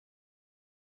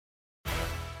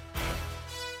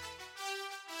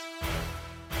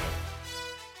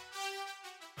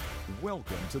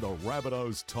Welcome to the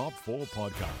Rabbitohs Top 4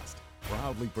 podcast,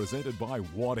 proudly presented by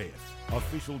What If,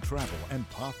 official travel and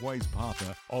pathways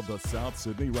partner of the South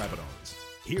Sydney Rabbitohs.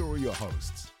 Here are your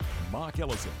hosts, Mark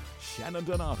Ellison, Shannon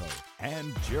Donato,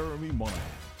 and Jeremy Monahan.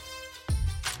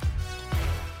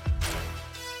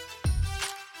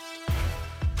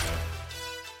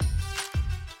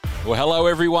 Well, hello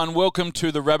everyone. Welcome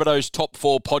to the Rabbitohs Top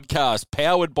 4 podcast,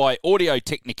 powered by Audio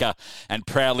Technica and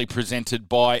proudly presented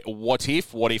by What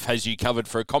If. What If has you covered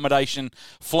for accommodation,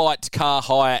 flights, car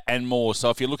hire and more.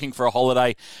 So if you're looking for a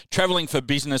holiday, travelling for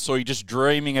business, or you're just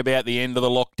dreaming about the end of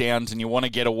the lockdowns and you want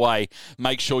to get away,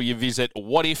 make sure you visit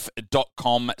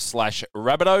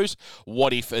whatif.com/Rabbitohs.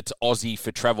 What If, it's Aussie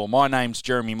for travel. My name's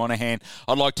Jeremy Monahan.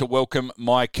 I'd like to welcome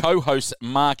my co-hosts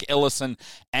Mark Ellison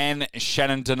and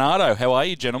Shannon Donato. How are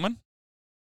you, gentlemen?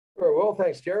 Very well,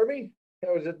 thanks, Jeremy.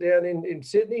 How was it down in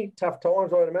Sydney? Tough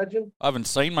times, I'd imagine. I haven't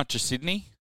seen much of Sydney,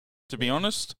 to be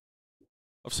honest.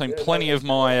 I've seen plenty of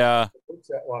my. Looks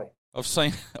that way. I've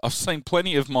seen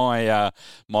plenty of my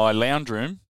my lounge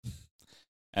room,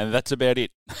 and that's about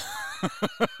it.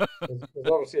 There's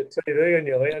obviously a TV in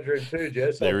your lounge room too,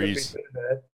 Jess. So there is.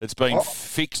 It's been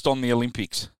fixed on the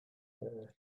Olympics.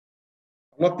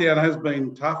 Lockdown has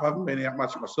been tough. I haven't been out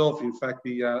much myself. In fact,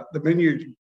 the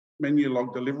menu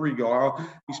log delivery guy,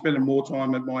 he's spending more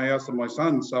time at my house than my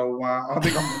son. So I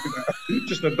think I'm going to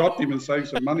just adopt him and save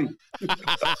some money.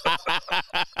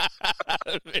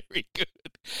 Very good.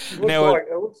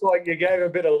 It looks like you gave a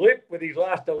bit of lip with his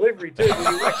last delivery too.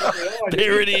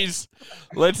 There it is.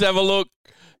 Let's have a look.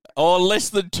 Oh, less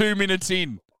than 2 minutes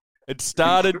in. It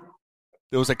started.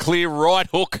 There was a clear right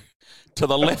hook to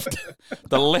the left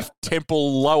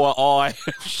temple lower eye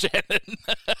of Shannon.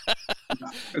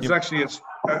 It's actually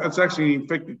an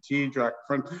infected teardrop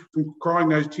from crying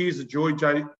those tears of joy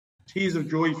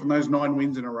from those 9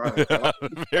 wins in a row.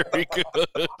 Very good.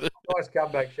 Nice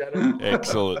comeback, Shannon.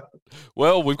 Excellent.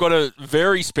 Well, we've got a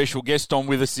very special guest on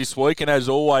with us this week, and as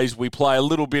always, we play a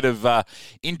little bit of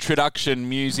introduction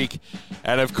music,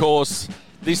 and of course,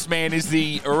 this man is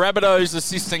the Rabbitohs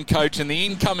assistant coach and the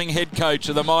incoming head coach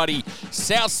of the mighty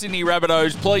South Sydney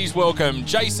Rabbitohs. Please welcome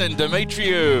Jason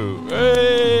Demetriou.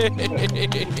 Hey.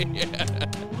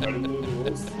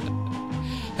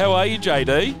 How are you,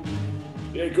 JD?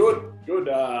 Yeah, good.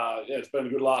 It's been a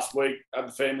good last week. Had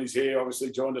the families here, obviously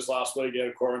joined us last week out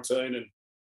of quarantine, and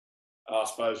I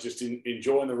suppose just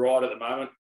enjoying the ride at the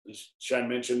moment. As Shan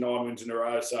mentioned, 9 wins in a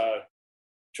row, so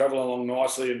travelling along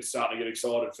nicely and starting to get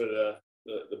excited for the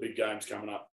big games coming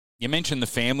up. You mentioned the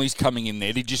families coming in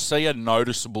there. Did you see a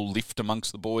noticeable lift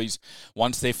amongst the boys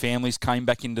once their families came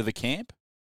back into the camp?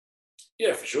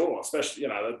 Yeah, for sure. Especially,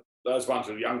 those ones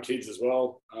with young kids as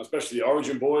well, especially the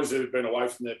Origin boys who've been away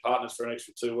from their partners for an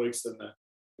extra 2 weeks than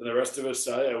the rest of us.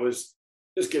 So,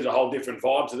 just gives a whole different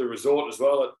vibe to the resort as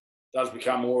well. It does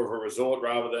become more of a resort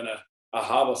rather than a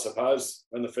hub, I suppose,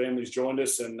 when the families joined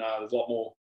us, and there's a lot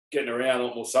more getting around, a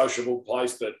lot more sociable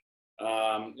place, but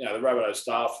the Rabbitohs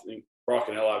staff, I think Brock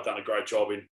and Ella have done a great job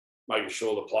in making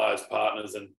sure the players,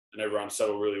 partners and everyone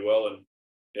settle really well. And,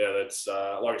 that's,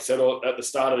 like I said, at the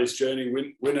start of this journey,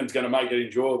 winning's going to make it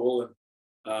enjoyable.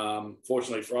 And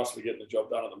fortunately for us, we're getting the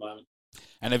job done at the moment.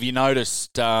 And have you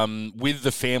noticed with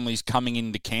the families coming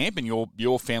into camp, and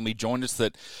your family joined us,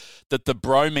 that the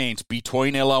bromance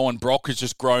between Ello and Brock has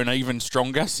just grown even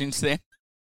stronger since then?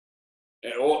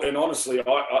 And honestly,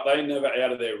 they never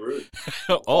out of their room.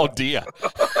 Oh, dear.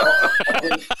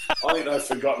 I think they've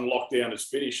forgotten lockdown is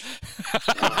finished.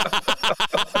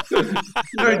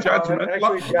 No judgment.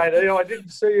 Actually, JD, I didn't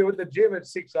see you at the gym at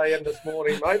 6 a.m. this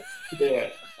morning, mate.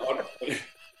 Yeah.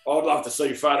 I'd love to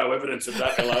see photo evidence of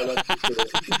that, hello.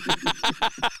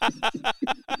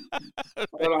 I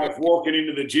don't know if walking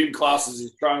into the gym classes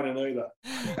is training either.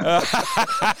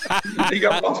 He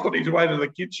got lost on his way to the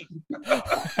kitchen. You're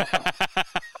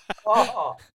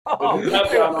back,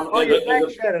 Shannon, are you? You're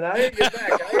back, are you?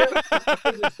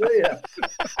 Good to see you.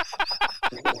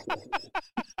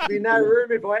 There'd be no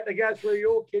room if I had to go through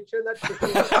your kitchen, that's for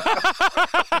sure.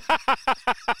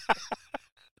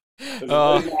 There's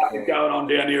a big market going on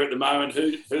down here at the moment.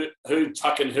 Who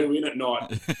tucking who in at night?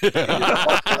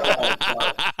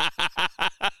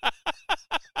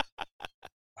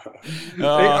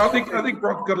 I think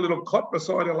Brock got a little cot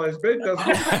beside Ella's bed, doesn't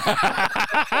he?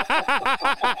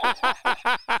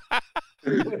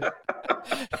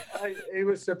 He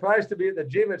was supposed to be at the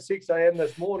gym at 6 a.m.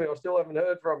 this morning. I still haven't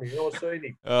heard from him or seen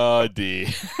him. Oh, dear.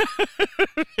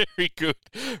 Very good.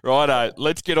 Righto,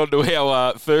 let's get on to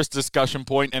our first discussion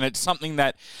point, and it's something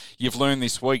that you've learned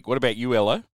this week. What about you,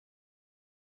 Ello?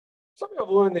 Something I've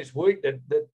learned this week that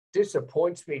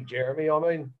disappoints me, Jeremy. I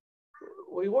mean,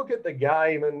 we look at the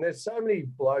game, and there's so many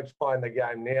blokes playing the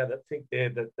game now that think they're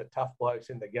the tough blokes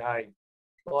in the game,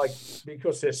 like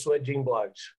because they're sledging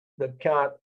blokes that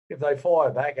can't, if they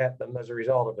fire back at them as a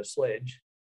result of a sledge,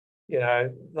 you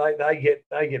know, they get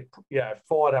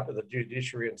fired up to the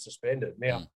judiciary and suspended.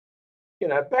 Now, you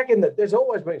know, there's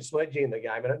always been sledging in the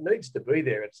game, and it needs to be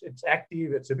there. It's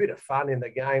active, it's a bit of fun in the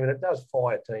game, and it does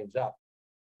fire teams up.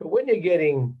 But when you're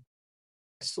getting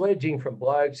sledging from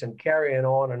blokes and carrying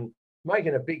on and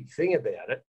making a big thing about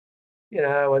it, you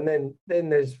know, and then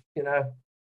there's, you know,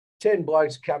 10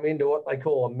 blokes come into what they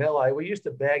call a melee. We used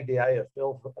to bag the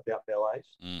AFL about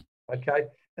melees, okay?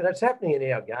 And it's happening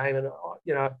in our game. And,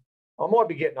 you know, I might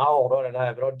be getting old, I don't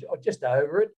know, but I'm just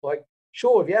over it. Like,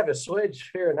 sure, if you have a sledge,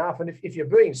 fair enough. And if you're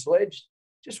being sledged,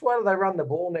 just wait till they run the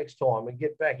ball next time and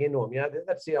get back into them. You know,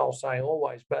 that's the old saying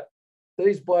always. But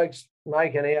these blokes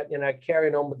making out, you know,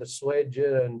 carrying on with the sledge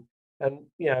and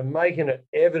you know, making it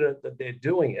evident that they're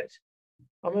doing it.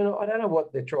 I mean, I don't know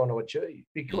what they're trying to achieve,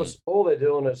 because all they're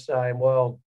doing is saying,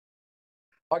 well,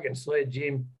 I can sledge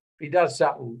him. If he does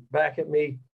something back at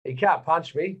me, he can't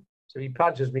punch me. So if he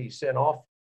punches me, he's sent off.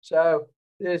 So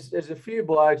there's a few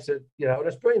blokes that, you know, and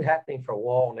it's been happening for a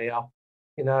while now.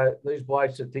 You know, these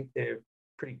blokes that think they're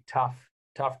pretty tough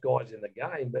guys in the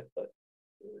game, but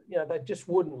you know, they just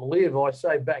wouldn't live. I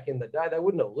say back in the day, they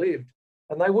wouldn't have lived,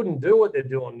 and they wouldn't do what they're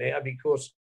doing now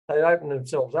because they'd open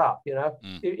themselves up. You know,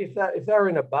 if they were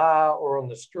in a bar or on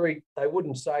the street, they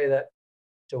wouldn't say that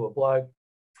to a bloke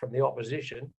from the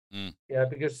opposition. You know,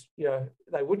 because, you know,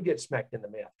 they would get smacked in the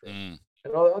mouth. And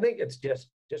I think it's just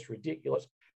ridiculous.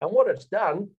 And what it's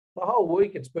done, the whole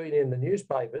week it's been in the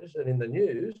newspapers and in the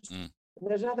news, and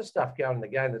there's other stuff going in the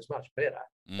game that's much better,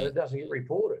 and it doesn't get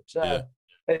reported. So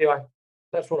anyway,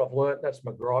 that's what I've learnt. That's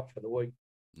my gripe for the week.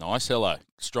 Nice, Hello.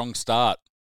 Strong start.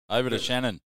 Over to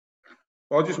Shannon.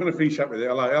 Well, I just want to finish up with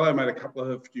Hello. Hello made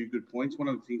a few good points. One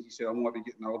of the things he said, I might be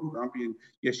getting old and grumpy, and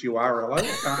yes, you are, Hello.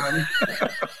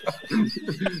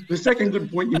 The second good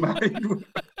point you made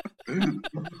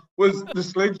was the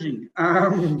sledging.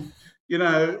 You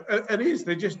know, it is.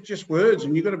 They're just words,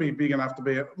 and you've got to be big enough to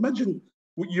be. Imagine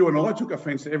you and I took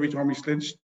offence every time we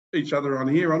sledged each other on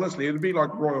here. Honestly, it'd be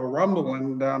like Royal Rumble,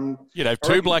 and you'd have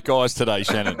two black eyes today,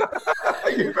 Shannon.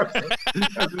 Yeah,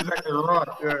 that's exactly right.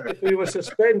 Yeah. If we were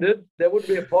suspended, there wouldn't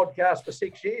be a podcast for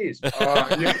 6 years.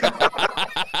 Yeah.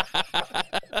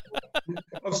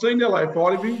 I've seen LA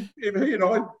fight. If he and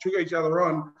I took each other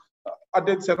on, I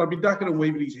did say I'd be ducking and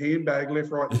weaving his handbag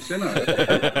left, right, and centre.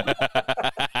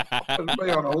 I'd be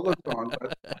on all the time.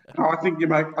 But no, I think you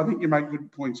make good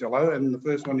points, Hello. And the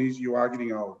first one is you are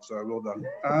getting old, so well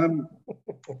done.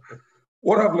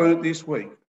 What I've learnt this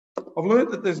week. I've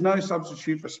learned that there's no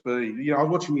substitute for speed. You know, I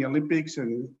was watching the Olympics,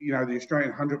 and, you know, the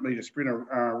Australian 100-metre sprinter,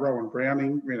 Rowan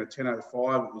Browning, ran a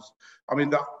 10:05. It was, I mean,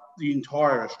 the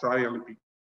entire Australia Olympic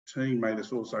team made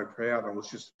us all so proud. It was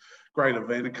just a great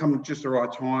event. It come just the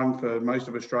right time for most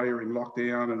of Australia in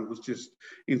lockdown, and it was just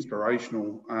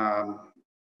inspirational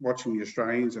watching the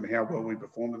Australians and how well we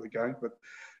performed at the game. But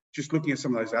just looking at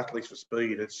some of those athletes for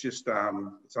speed, it's just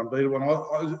it's unbeatable. And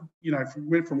I you know,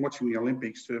 went from watching the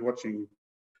Olympics to watching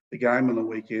the game on the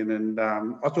weekend, and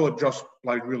I thought Josh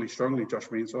played really strongly,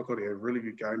 Josh Means. I thought he had a really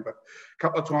good game, but a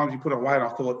couple of times he put away, and I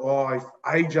thought, if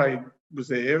AJ was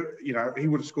there, you know, he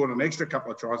would have scored an extra couple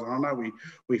of tries. And I know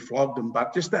we flogged him,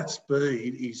 but just that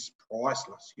speed is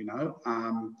priceless, you know.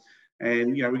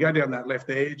 And, you know, we go down that left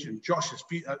edge, and Josh is,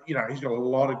 you know, he's got a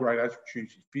lot of great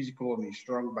attributes. He's physical and he's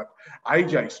strong, but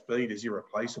AJ's speed is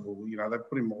irreplaceable. You know, they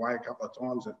put him away a couple of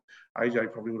times, and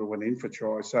AJ probably would have went in for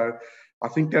tries. So I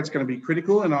think that's going to be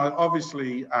critical. And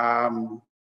obviously, you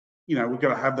know, we've got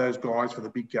to have those guys for the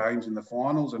big games in the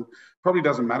finals, and probably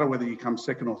doesn't matter whether you come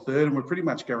second or third, and we're pretty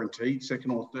much guaranteed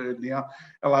second or third now.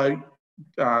 Hello,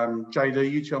 JD,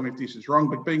 you tell me if this is wrong,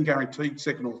 but being guaranteed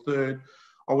second or third,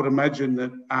 I would imagine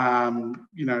that,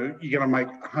 you know, you're going to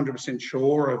make 100%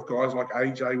 sure of guys like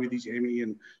AJ with his Emmy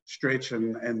and Stretch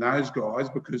and those guys,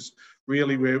 because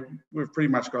really we've pretty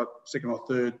much got second or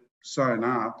third sewn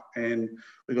up, and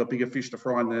we've got bigger fish to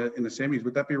fry in the semis.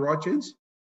 Would that be right, gents?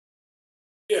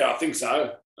 Yeah, I think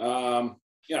so.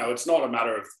 You know, it's not a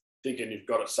matter of thinking you've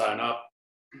got it sewn up.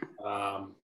 I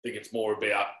think it's more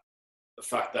about the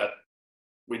fact that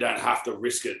we don't have to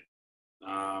risk it.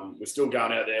 We're still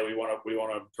going out there. We want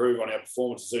to improve on our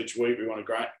performances each week. We want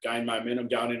to gain momentum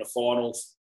going into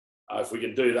finals. If we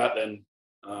can do that, then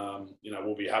you know,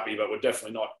 we'll be happy. But we're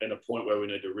definitely not in a point where we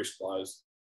need to risk players.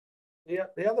 Yeah,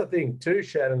 the other thing too,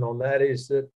 Shannon, on that is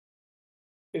that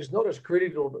it's not as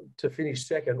critical to finish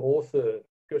second or third,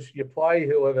 because you play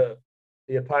whoever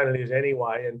the opponent is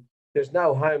anyway, and there's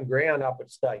no home ground up at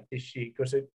stake this year,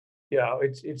 because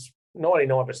it's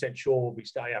 99% sure we'll be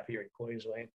staying up here in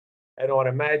Queensland. And I'd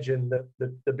imagine that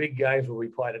the big games will be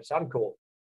played at Suncorp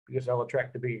because they'll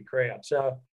attract a bigger crowd.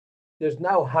 So there's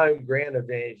no home ground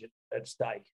advantage at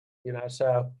stake,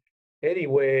 So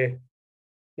anywhere,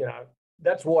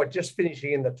 that's why just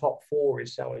finishing in the top 4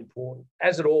 is so important,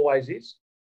 as it always is.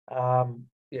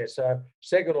 So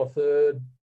second or third,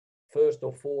 first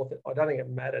or fourth, I don't think it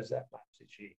matters that much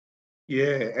this year.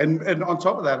 Yeah, and on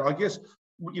top of that, I guess,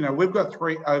 we've got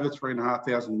over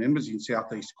 3,500 members in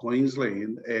Southeast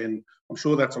Queensland, and I'm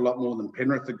sure that's a lot more than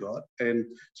Penrith have got. And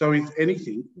so, if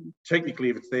anything, technically,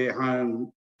 if it's their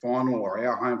home final or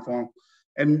our home final,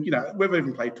 and we've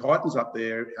even played Titans up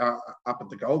there, up at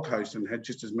the Gold Coast, and had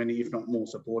just as many, if not more,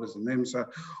 supporters than them. So,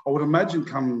 I would imagine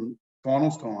come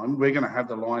finals time, we're going to have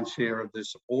the lion's share of the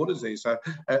supporters there. So,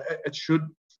 it should,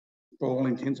 for all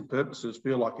intents and purposes,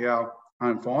 feel like our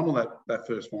home final, that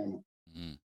first final.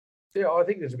 Mm. Yeah, I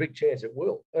think there's a big chance it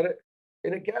will. And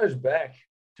it goes back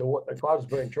to what the club's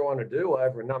been trying to do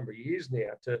over a number of years now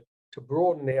to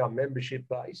broaden our membership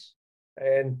base.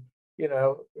 And,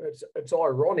 it's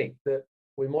ironic that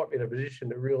we might be in a position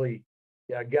to really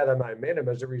gather momentum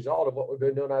as a result of what we've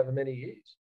been doing over many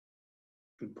years.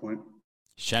 Good point.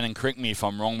 Shannon, correct me if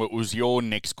I'm wrong, but was your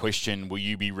next question, will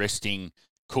you be resting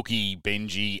Cookie,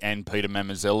 Benji and Peter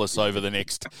Mamouzelos over the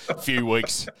next few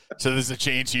weeks so there's a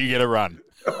chance you get a run?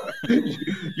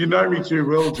 You know me too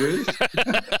well, Juice.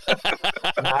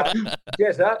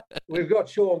 Yes, we've got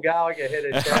Sean Gallagher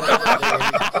headed.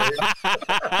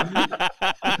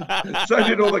 So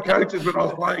did all the coaches when I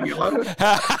was playing yellow.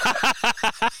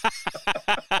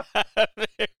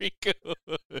 Very good.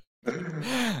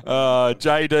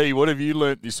 JD, what have you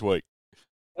learnt this week?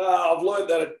 I've learned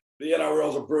that the NRL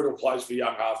is a brutal place for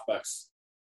young halfbacks.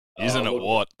 Isn't it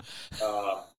what?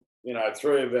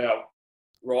 3 of our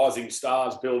rising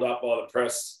stars built up by the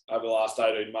press over the last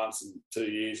 18 months and 2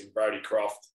 years, and Brodie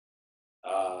Croft,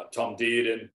 Tom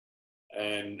Dearden,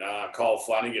 and Kyle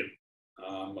Flanagan,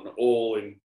 and all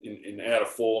in out of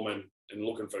form and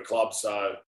looking for clubs.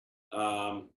 So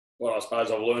what I suppose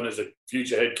I've learned as a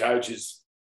future head coach is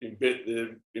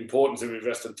the importance of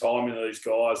investing time into these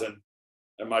guys and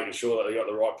making sure that they got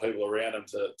the right people around them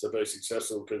to be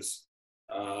successful, because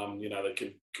they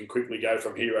can quickly go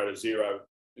from hero to zero,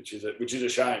 which is a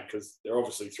shame, because they're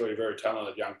obviously 3 very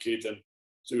talented young kids and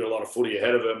still got a lot of footy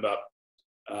ahead of them, but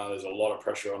there's a lot of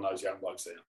pressure on those young blokes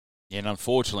there. Yeah, and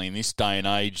unfortunately in this day and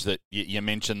age that you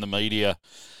mentioned, the media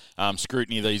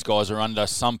scrutiny these guys are under,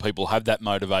 some people have that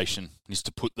motivation is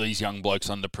to put these young blokes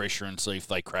under pressure and see if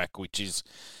they crack, which is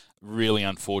really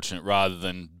unfortunate, rather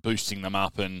than boosting them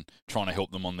up and trying to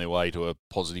help them on their way to a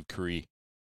positive career.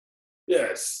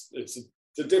 Yes, it's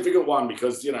a difficult one,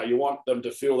 because you want them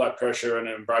to feel that pressure and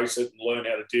embrace it and learn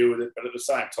how to deal with it, but at the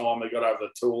same time they've got to have the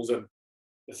tools and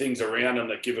the things around them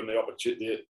that give them the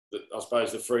opportunity, I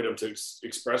suppose, the freedom to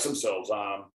express themselves.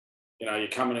 You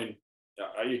come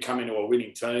into a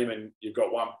winning team and you've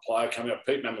got one player coming up.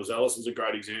 Pete Mamouzelos was a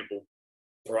great example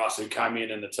for us, who came in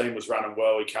and the team was running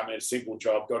well. He came in, a simple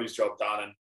job, got his job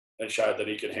done, and showed that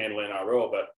he could handle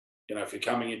NRL. But if you're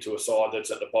coming into a side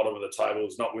that's at the bottom of the table,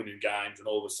 is not winning games, and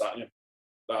all of a sudden,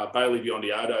 Bailey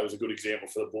Biondi-Odo was a good example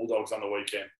for the Bulldogs on the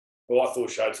weekend, who I thought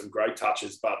showed some great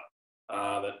touches, but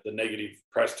the negative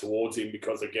press towards him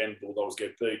because, again, Bulldogs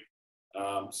get beat.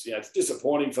 It's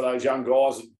disappointing for those young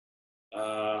guys,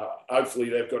 and hopefully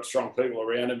they've got strong people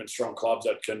around them and strong clubs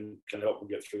that can help them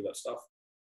get through that stuff.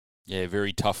 Yeah,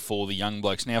 very tough for the young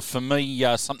blokes. Now, for me,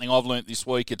 something I've learnt this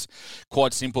week, it's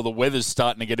quite simple. The weather's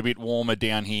starting to get a bit warmer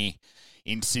down here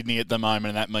in Sydney at the moment,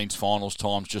 and that means finals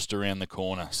time's just around the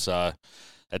corner. So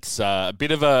it's a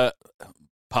bit of a,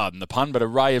 pardon the pun, but a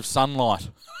ray of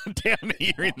sunlight down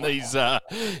here in these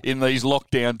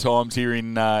lockdown times here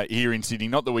in Sydney.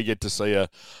 Not that we get to see a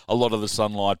lot of the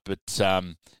sunlight, but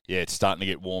it's starting to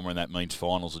get warmer, and that means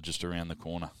finals are just around the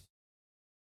corner.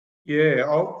 Yeah,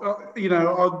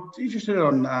 I'm interested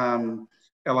on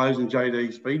LO's and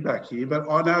JD's feedback here, but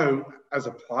I know as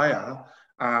a player,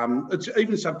 it's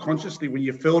even subconsciously when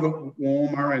you felt it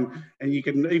warmer and you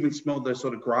can even smell the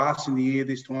sort of grass in the air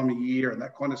this time of year and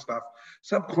that kind of stuff.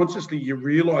 Subconsciously, you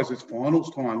realise it's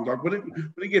finals time. Like when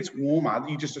it gets warmer,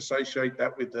 you just associate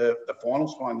that with the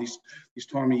finals time this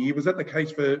time of year. Was that the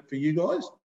case for you guys?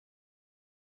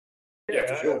 Yeah,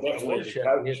 for sure,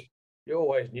 definitely. You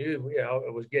always knew,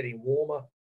 it was getting warmer.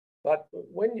 But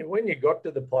when you got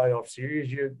to the playoff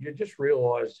series, you just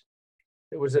realised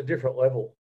it was a different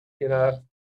level.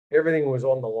 Everything was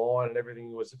on the line and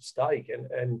everything was at stake.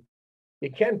 And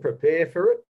you can prepare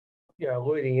for it,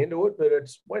 leading into it. But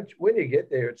it's when you get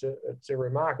there, it's a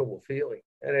remarkable feeling.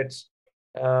 And it's,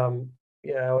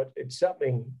 it's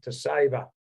something to savour.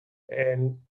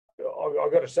 And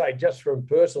I've got to say, just from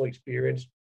personal experience,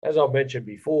 as I've mentioned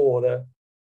before, the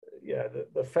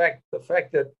fact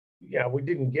that we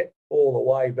didn't get all the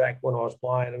way back when I was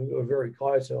playing, and we were very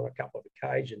close on a couple of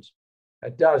occasions.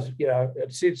 It does,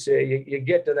 it sits there. You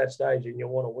get to that stage and you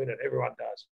want to win it. Everyone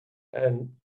does, and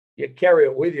you carry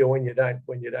it with you when you don't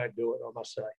do it. I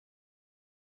must say.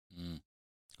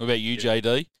 What about you,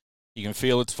 JD? You can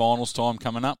feel it's finals time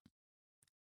coming up.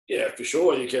 Yeah, for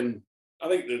sure. You can. I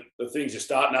think the things you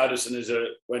start noticing is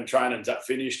when training's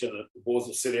finished and the boys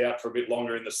will sit out for a bit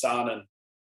longer in the sun and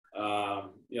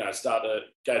start to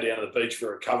go down to the beach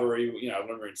for recovery.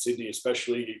 When we're in Sydney,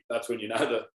 especially, that's when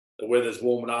the weather's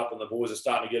warming up and the boys are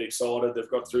starting to get excited. They've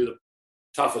got through the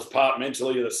toughest part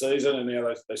mentally of the season, and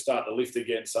now they start to lift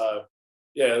again. So,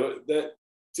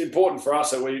 it's important for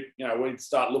us that we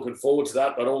start looking forward to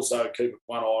that, but also keep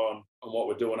one eye on what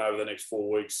we're doing over the next 4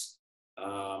 weeks.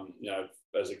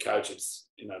 As a coach, it's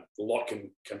a lot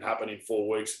can happen in 4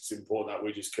 weeks. It's important that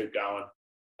we just keep going.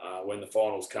 When the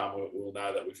finals come, we'll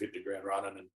know that we've hit the ground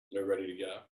running and we're ready to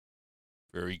go.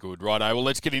 Very good. Righto. Well,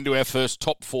 let's get into our first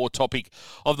top 4 topic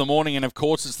of the morning. And, of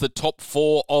course, it's the top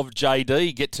 4 of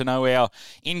JD. Get to know our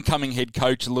incoming head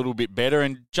coach a little bit better.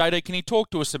 And, JD, can you talk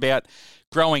to us about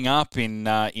growing up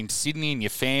in Sydney and your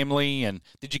family? And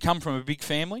did you come from a big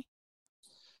family?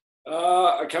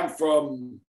 I come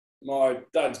from my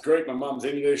dad's Greek, my mum's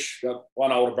English. Got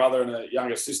one older brother and a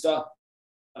younger sister.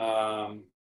 My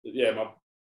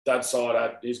dad's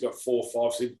side, he's got four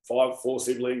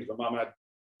siblings. My mum had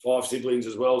 5 siblings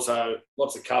as well, so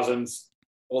lots of cousins,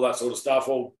 all that sort of stuff,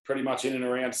 all pretty much in and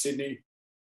around Sydney,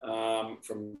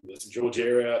 from the St George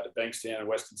area to Bankstown and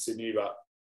Western Sydney. But,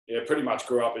 pretty much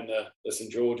grew up in the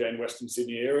St George and Western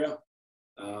Sydney area.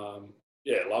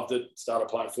 Loved it. Started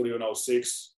playing footy when I was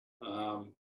 6.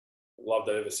 Loved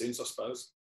it ever since, I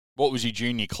suppose. What was your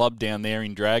junior club down there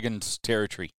in Dragons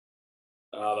territory?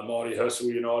 The mighty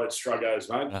Hurstville United Struggos,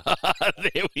 mate.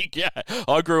 There we go.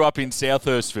 I grew up in South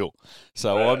Hurstville,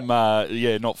 so I'm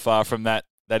not far from that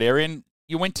area. And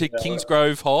you went to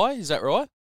Kingsgrove High, is that right?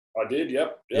 I did,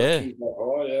 yep. Yeah.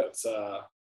 Kingsgrove High, yeah. It's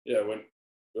went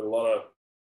with a lot of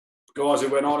guys who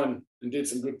went on and did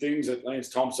some good things. At Lance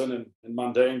Thompson and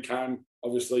Mundine came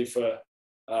obviously for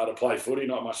to play footy,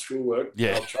 not much schoolwork.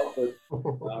 Yeah.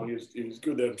 He was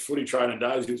good at footy training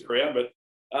days. He was around, but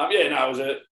it was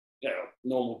a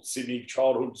normal Sydney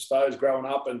childhood, I suppose, growing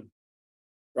up and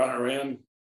running around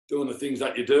doing the things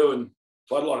that you do, and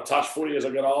played a lot of touch footy as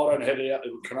I got older and headed out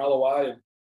to Cronulla way,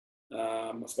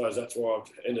 and I suppose that's where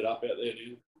I've ended up out there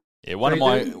now. Yeah,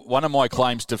 one of my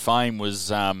claims to fame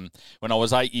was when I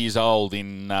was 8 years old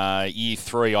in year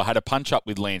 3, I had a punch up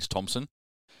with Lance Thompson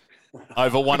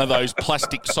over one of those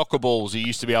plastic soccer balls you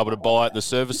used to be able to buy at the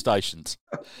service stations.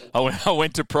 I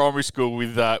went to primary school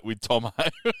with Tomo,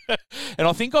 and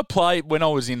I think I played when I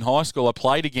was in high school. I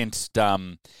played against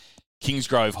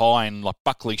Kingsgrove High and like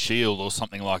Buckley Shield or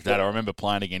something like that. I remember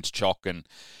playing against Chock and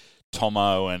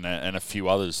Tomo and a few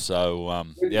others. So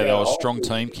they were a strong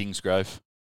team, Kingsgrove.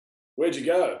 Where'd you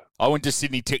go? I went to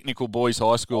Sydney Technical Boys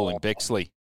High School in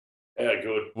Bexley. Yeah,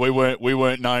 good. We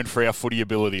weren't known for our footy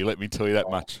ability, let me tell you that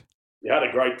much. You had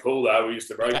a great pool, though. We used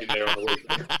to break in there on the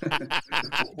weekend.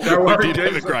 Don't worry, we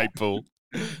did have a great pool.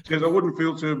 Because I wouldn't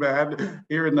feel too bad.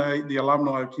 Here in the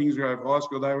alumni of Kingsgrove High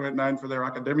School, they weren't known for their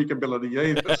academic ability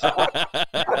either. So.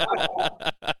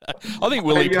 I think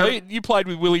Willie Pete, you played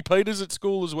with Willie Peters at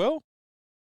school as well?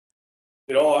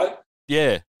 Did I?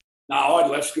 Yeah. No,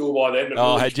 I'd left school by then.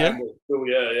 But had you?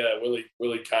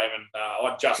 Willie came and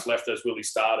I just left as Willie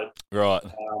started. Right.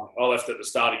 I left at the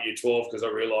start of year 12 because I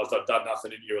realised I'd done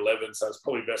nothing in year 11, so it's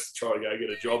probably best to try to go get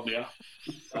a job now.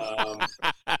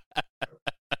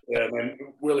 And then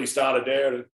Willie started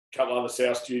there, and a couple other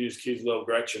South Juniors kids, Little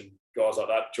Gretchen, guys like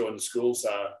that, joined the school.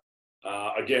 So,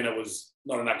 again, it was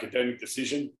not an academic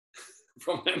decision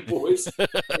from them boys.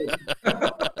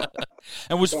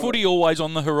 And was footy always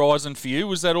on the horizon for you?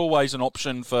 Was that always an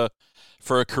option for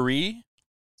a career?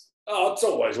 Oh, it's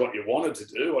always what you wanted to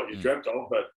do, what you dreamt of,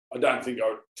 but I don't think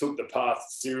I took the path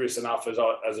serious enough as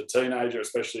a teenager,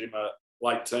 especially in my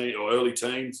late teen or early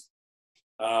teens.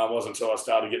 It wasn't until I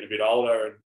started getting a bit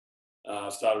older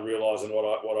and started realising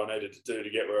what I needed to do to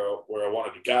get where I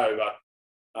wanted to go.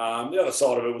 But the other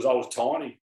side of it was I was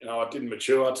tiny. I didn't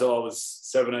mature until I was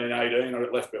 17, 18. I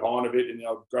got left behind a bit in the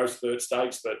old growth spurt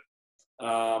stakes. But,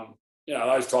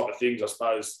 those type of things, I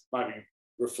suppose, maybe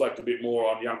reflect a bit more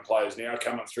on young players now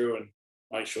coming through and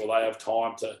make sure they have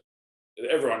time to –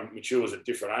 everyone matures at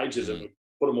different ages and we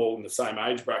put them all in the same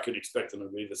age bracket, expect them to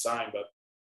be the same.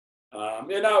 But I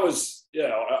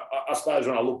suppose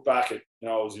when I look back at,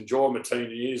 I was enjoying my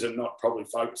teen years and not probably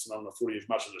focusing on the footy as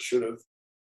much as I should have.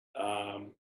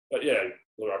 But yeah,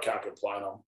 look, I can't complain.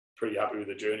 I'm pretty happy with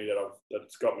the journey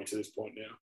that's got me to this point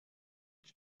now.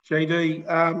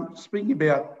 JD, speaking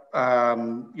about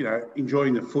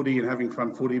enjoying the footy and having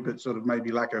fun footy, but sort of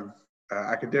maybe lack of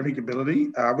academic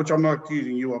ability, which I'm not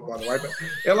accusing you of, by the way. But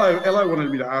Ello wanted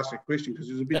me to ask a question because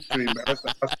he was a bit too embarrassed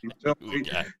to ask himself.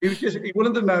 He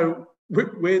wanted to know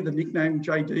where the nickname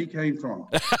JD came from.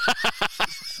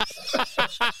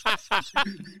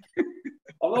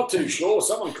 I'm not too sure.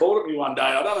 Someone called at me one day.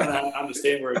 I don't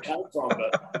understand where it came from,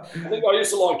 but I think I used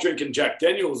to like drinking Jack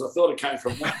Daniels. I thought it came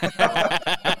from that.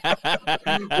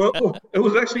 Well, it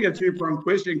was actually a two-pronged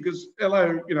question because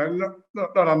Ello,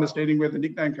 not understanding where the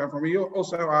nickname came from. He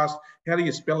also asked, "How do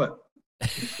you spell it?"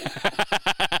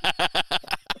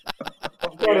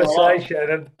 I've got to say,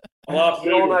 Shannon, you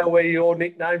all know where your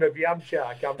nickname of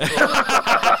Yumchar comes from.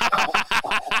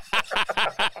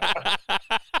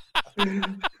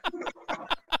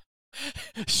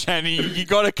 Shani, you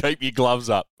got to keep your gloves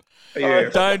up. Yeah.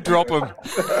 Don't drop them.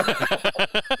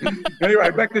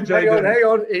 Anyway, back to JD. Hang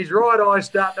on. His right eye's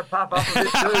starting to puff up a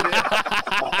bit too.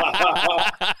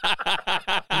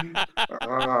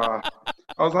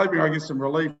 I was hoping I'd get some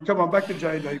relief. Come on, back to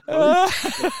JD,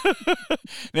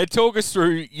 please. Now, talk us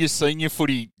through your senior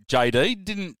footy, JD.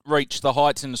 Didn't reach the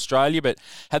heights in Australia, but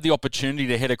had the opportunity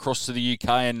to head across to the UK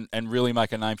and really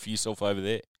make a name for yourself over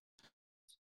there.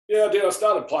 Yeah, I did. I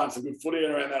started playing some good footy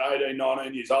around that 18,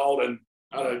 19 years old, and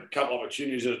I had a couple of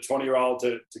opportunities as a 20-year-old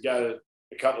to go to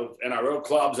a couple of NRL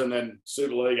clubs, and then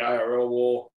Super League, ARL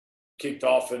war kicked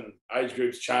off and age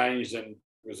groups changed and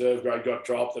reserve grade got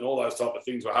dropped and all those type of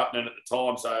things were happening at the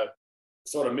time. So I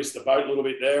sort of missed the boat a little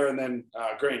bit there. And then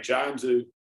Grant James, who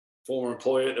former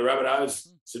employee at the Rabbitohs,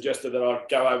 suggested that I'd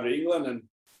go over to England. And,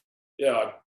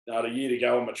 yeah, I had a year to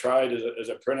go on my trade as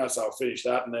a printer, so I finished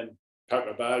that and then packed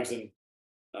my bags and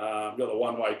got the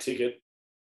one-way ticket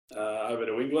over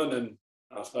to England. And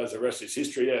I suppose the rest is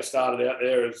history. Yeah, I started out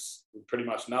there as pretty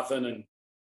much nothing and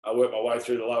I worked my way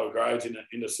through the lower grades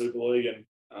into Super League and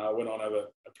went on over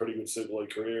a pretty good Super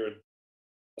League career. And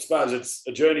I suppose it's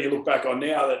a journey you look back on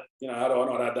now that, had I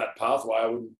not had that pathway, I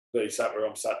wouldn't be sat where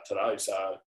I'm sat today.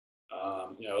 So,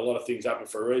 a lot of things happen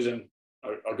for a reason.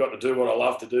 I got to do what I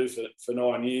love to do for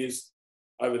 9 years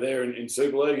over there in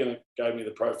Super League, and it gave me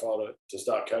the profile to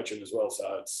start coaching as well.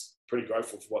 So it's pretty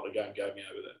grateful for what the game gave me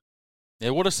over there.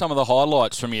 Yeah, what are some of the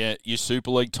highlights from your Super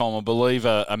League time? I believe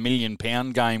a £1 million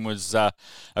game was a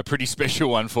pretty special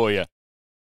one for you.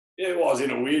 Yeah, it was in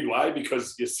a weird way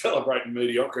because you're celebrating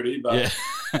mediocrity. But,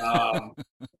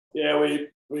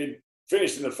 we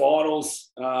finished in the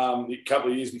finals a couple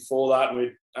of years before that, and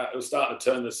we were starting to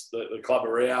turn the club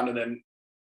around, and then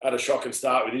had a shocking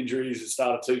start with injuries at the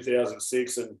start of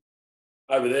 2006. And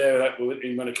over there,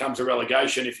 when it comes to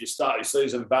relegation, if you start your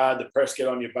season bad, the press get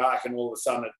on your back, and all of a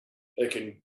sudden it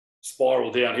can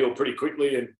spiral downhill pretty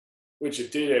quickly, and which it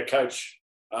did. Our coach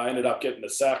ended up getting the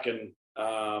sack, and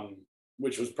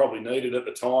which was probably needed at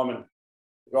the time. And a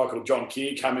guy called John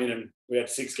Keir came in, and we had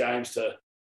 6 games to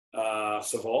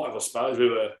survive. I suppose we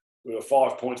were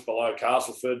 5 points below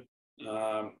Castleford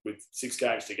with 6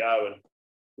 games to go, and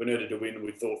we needed to win.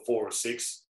 We thought 4 or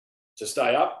 6 to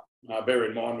stay up. Bear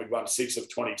in mind we'd won 6 of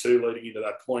 22 leading into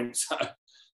that point, so it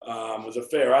was a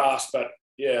fair ask. But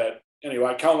yeah.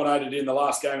 Anyway, culminated in the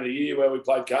last game of the year where we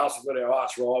played Castleford, our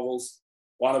arch rivals.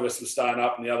 One of us was staying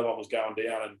up and the other one was going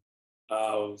down. And it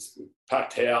was a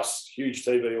packed house, huge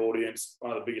TV audience,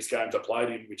 one of the biggest games I played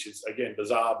in, which is, again,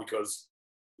 bizarre because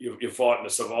you're fighting to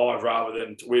survive rather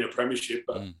than to win a premiership.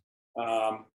 But,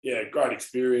 great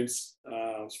experience.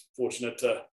 I was fortunate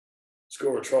to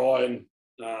score a try, and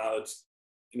it's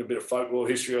in a bit of folklore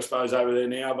history, I suppose, over there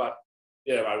now. But,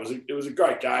 yeah, mate, it was a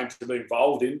great game to be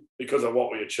involved in because of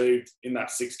what we achieved in that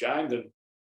 6 games. And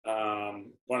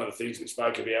one of the things we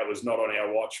spoke about was not on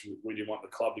our watch. We didn't want the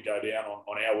club to go down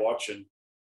on our watch. And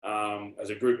as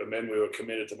a group of men, we were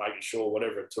committed to making sure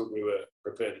whatever it took, we were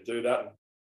prepared to do that. And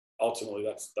ultimately,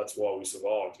 that's why we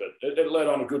survived. But it led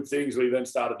on to good things. We then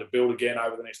started to build again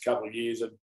over the next couple of years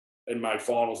and made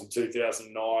finals in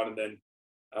 2009 and then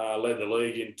led the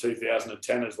league in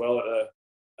 2010 as well at the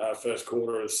first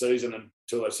quarter of the season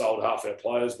until they sold half our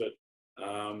players. But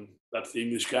that's the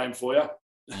English game for you.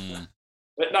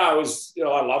 But no, it was,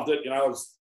 I loved it. It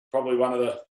was probably one of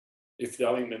the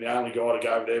only guy to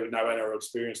go over there with no NRL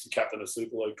experience to captain a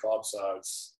Super League club. So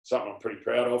it's something I'm pretty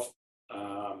proud of.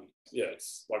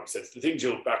 It's like I said, it's the things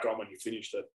you look back on when you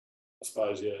finished it. I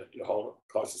suppose, you hold it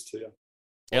closest to you.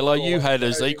 Ella, you had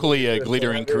as equally a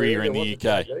glittering career in the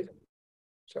UK.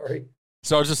 Sorry.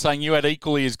 So I was just saying you had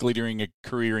equally as glittering a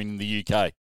career in the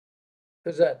UK.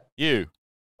 Who's that? You.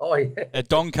 Oh, yeah. At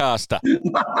Doncaster.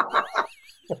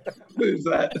 Who's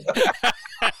that?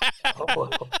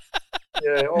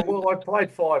 Yeah, well, I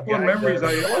played 5 games. What memories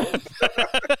are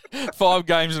you? 5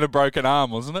 games and a broken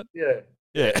arm, wasn't it? Yeah.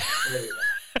 Yeah.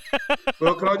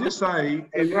 Well, can I just say,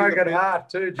 A broken heart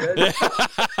too, Jed.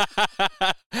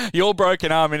 Your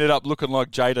broken arm ended up looking like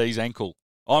JD's ankle.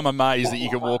 I'm amazed that you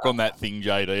can walk on that thing,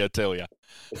 JD, I tell you.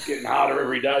 It's getting harder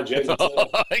every day, Jed.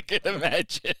 I can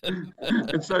imagine.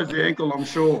 and so's the ankle, I'm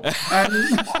sure.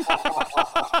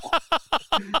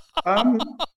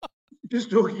 Just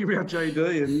talking about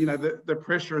JD and, the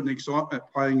pressure and the excitement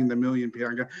playing in the £1 million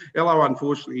game. Ello,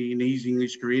 unfortunately, in his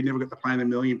English career, never got to play in a £1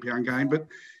 million game, but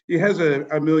he has a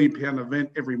 £1 million event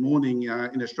every morning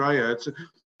in Australia. It's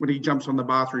when he jumps on the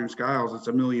bathroom scales, it's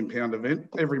a £1 million event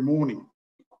every morning.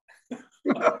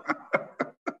 Yeah,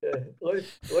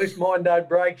 at least mine don't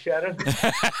break, Shannon.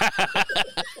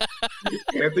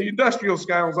 Yeah, the industrial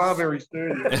scales are very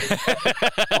sturdy.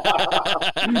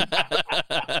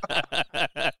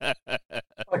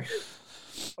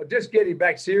 I'll just get him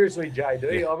back seriously,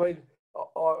 JD. I mean,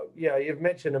 you've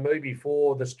mentioned to me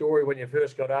before the story when you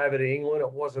first got over to England.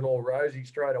 It wasn't all rosy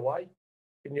straight away.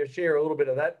 Can you share a little bit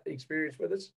of that experience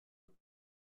with us?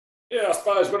 Yeah, I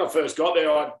suppose when I first got there,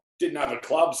 I didn't have a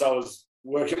club, so I was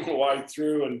working my way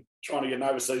through and trying to get an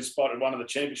overseas spot at one of the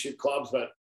championship clubs. But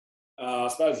I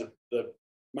suppose the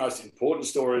most important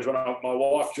story is when my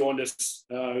wife joined us,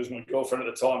 who was my girlfriend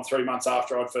at the time, 3 months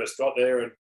after I first got there,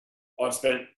 and I'd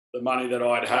spent the money that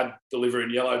I'd had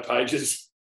delivering Yellow Pages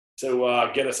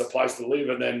to get us a place to live.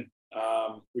 And then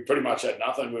we pretty much had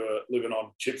nothing. We were living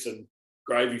on chips and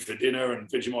gravy for dinner and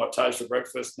Vegemite toast for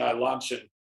breakfast, no lunch. And,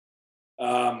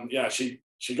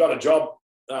 she got a job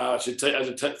through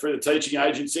the teaching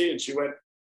agency, and she went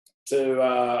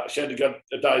to, she had to go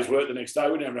a day's work the next day.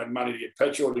 We didn't have money to get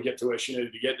petrol to get to where she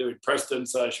needed to get to in Preston.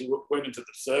 So she went into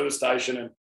the service station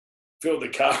and filled the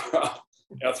car up,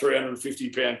 our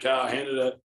 £350 car, handed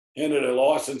her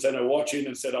licence and her watch in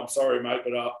and said, "I'm sorry, mate,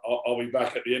 but I'll be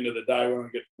back at the end of the day when I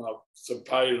get some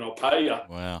paid and I'll pay you."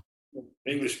 Wow.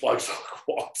 English bloke's like,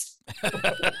 "What?"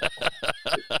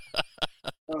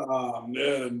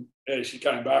 And she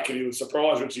came back, and he was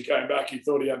surprised when she came back. He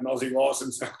thought he had an Aussie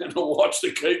licence and a watch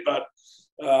to keep. But,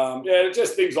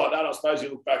 just things like that, I suppose you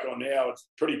look back on now, it's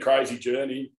a pretty crazy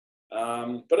journey.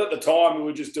 But at the time, we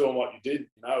were just doing what you did.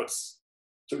 It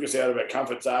took us out of our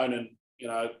comfort zone, and,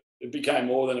 it became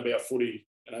more than about footy.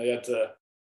 You had to, I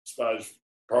suppose,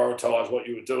 prioritise what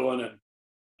you were doing, and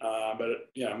but it,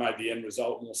 made the end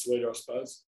result more sweeter, I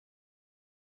suppose.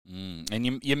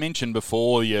 And you mentioned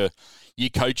before your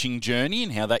coaching journey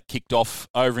and how that kicked off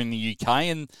over in the UK,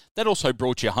 and that also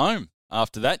brought you home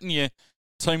after that, and you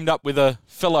teamed up with a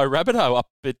fellow Rabbitoh up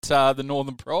at the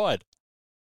Northern Pride.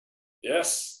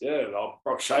 Yes, yeah.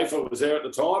 Brock Schaefer was there at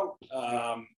the time.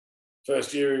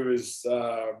 First year he was,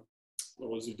 what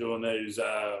was he doing there? He was,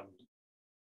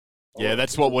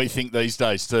 that's what we think these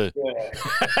days too. Yeah.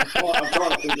 I'm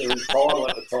trying to think of his title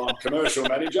at the time. Commercial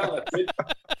manager, that's it.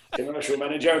 Commercial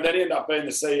manager. And then he ended up being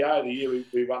the CEO the year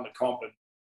we won the comp, and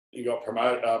he got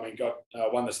promoted.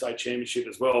 Won the state championship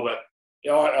as well. But,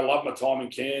 I love my time in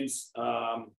Cairns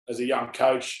as a young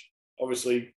coach.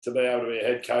 Obviously, to be able to be a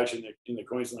head coach in the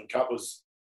Queensland Cup was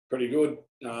pretty good.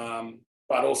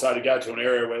 But also to go to an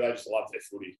area where they just love their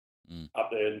footy up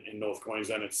there in North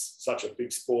Queensland. It's such a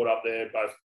big sport up there,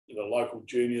 both the local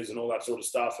juniors and all that sort of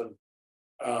stuff, and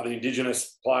the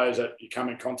Indigenous players that you come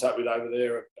in contact with up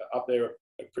there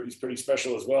are pretty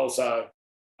special as well. So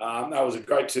that was a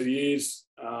great 2 years.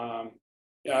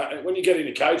 When you get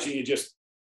into coaching, you're just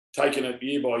taking it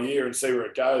year by year and see where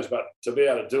it goes. But to be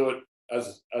able to do it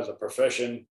as a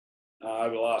profession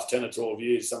over the last 10 or 12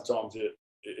 years, sometimes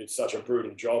it's such a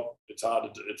brutal job. It's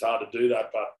hard to do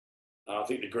that. But I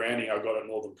think the grounding I got at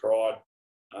Northern Pride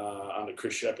under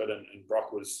Chris Shepherd and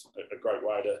Brock was a great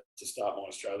way to start my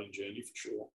Australian journey for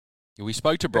sure. We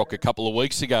spoke to Brock a couple of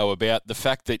weeks ago about the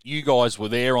fact that you guys were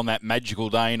there on that magical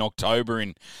day in October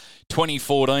in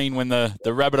 2014 when the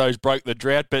Rabbitohs broke the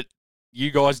drought, but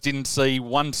you guys didn't see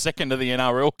 1 second of the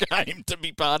NRL game to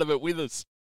be part of it with us.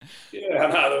 Yeah, I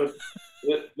know.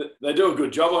 They do a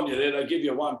good job on you there. They give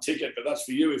you one ticket, but that's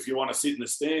for you if you want to sit in the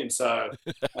stand. So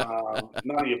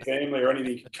none of your family or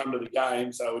anything can come to the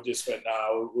game. So we just went,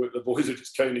 no, the boys are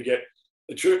just keen to get –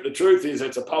 the truth is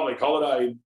it's a public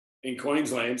holiday in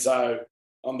Queensland. So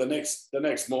on the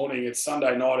next morning, it's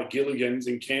Sunday night at Gilligan's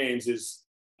in Cairns is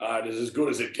It is as good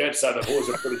as it gets, so the boys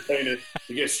are pretty keen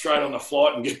to get straight on the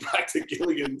flight and get back to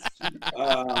Gilligan's.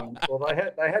 Well, they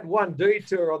had one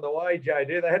detour on the way,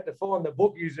 JD. They had to find the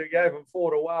bookies who gave them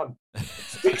 4-1.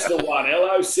 6-1,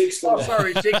 hello, 6-1. Oh,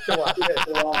 sorry, 6-1.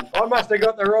 Yeah. I must have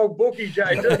got the wrong bookie,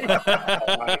 JD.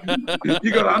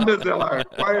 You got unders, hello.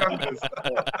 Way unders.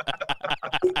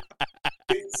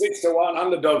 6-1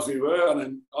 underdogs we were, and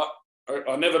then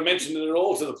I never mentioned it at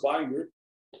all to the playing group.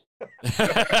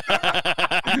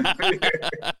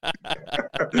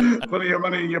 Plenty of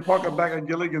money in your pocket back at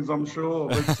Gilligan's, I'm sure.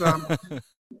 But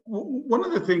one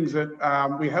of the things that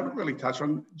we haven't really touched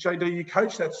on, JD, you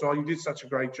coached that side. You did such a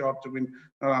great job to win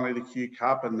not only the Q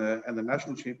Cup and the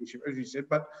national championship, as you said,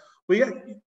 but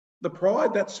the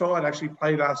Pride, that side actually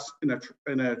played us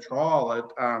in a trial at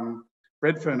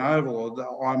Redfern Oval, or the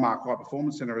IMARC High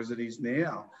Performance Centre as it is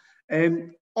now,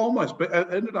 and but it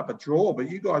ended up a draw, but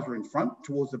you guys were in front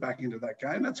towards the back end of that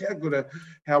game. That's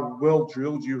how well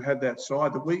drilled you had that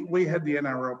side. That we had the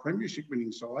NRL Premiership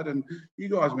winning side, and you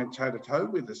guys went toe to toe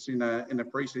with us in a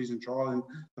pre-season trial in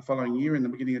the following year, in the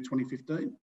beginning of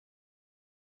 2015.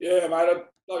 Yeah, mate.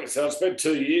 Like I said, I spent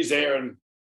 2 years there, and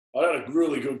I had a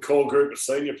really good core group of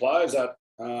senior players. That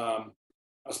I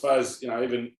suppose,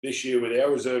 even this year with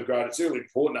our reserve grade, it's really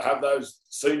important to have those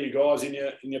senior guys in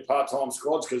your part-time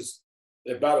squads, because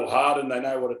they're battle hard and they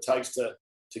know what it takes to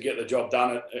get the job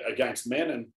done against men.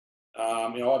 And,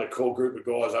 I had a core group of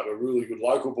guys that were really good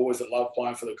local boys that loved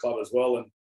playing for the club as well. And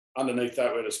underneath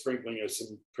that, we had a sprinkling of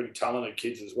some pretty talented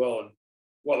kids as well. And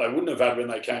what they wouldn't have had when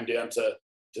they came down to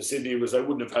Sydney was they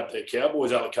wouldn't have had their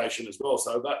Cowboys allocation as well.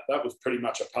 So that was pretty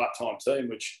much a part-time team,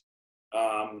 which,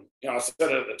 I said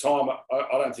it at the time,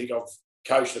 I don't think I've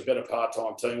coached a better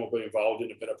part-time team or been involved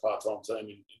in a better part-time team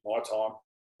in my time,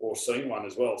 or seen one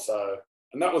as well. So,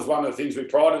 and that was one of the things we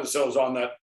prided ourselves on,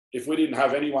 that if we didn't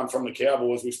have anyone from the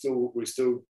Cowboys, we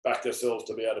still backed ourselves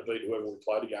to be able to beat whoever we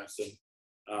played against. And,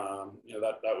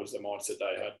 that was the mindset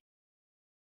they had.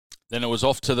 Then it was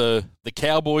off to the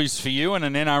Cowboys for you and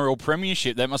an NRL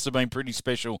Premiership. That must have been pretty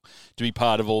special to be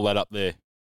part of all that up there.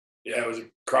 Yeah, it was a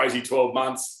crazy 12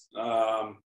 months.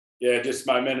 Just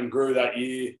momentum grew that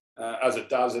year, as it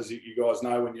does, as you guys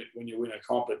know, when you win a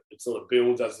comp, it sort of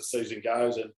builds as the season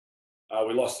goes. And I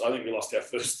think we lost our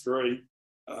first three.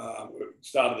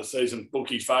 Started the season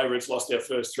bookie favourites, lost our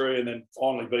first three, and then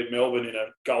finally beat Melbourne in a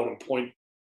golden point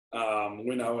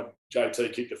winner when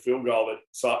JT kicked a field goal that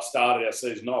started our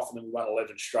season off, and then we won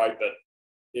 11 straight. But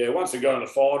yeah, once we got in the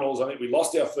finals, I think we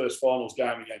lost our first finals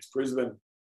game against Brisbane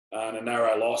and a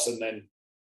narrow loss, and then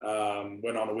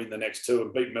went on to win the next two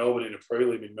and beat Melbourne in a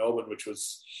prelim in Melbourne, which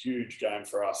was a huge game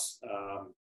for us.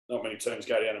 Not many teams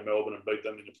go down to Melbourne and beat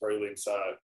them in the prelim. So,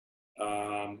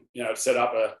 it set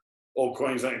up a All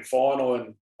Queensland final,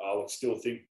 and I would still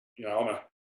think,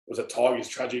 was a Tigers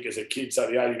tragic as a kid. So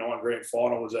the 89 grand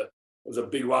final was a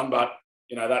big one, but,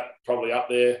 that probably up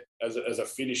there as a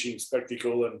finishing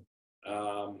spectacle. And,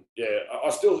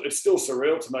 it's still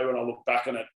surreal to me when I look back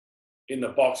on it in the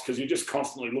box, because you're just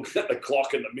constantly looking at the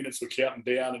clock and the minutes were counting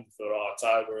down, and you thought, it's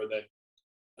over. And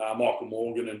then Michael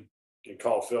Morgan and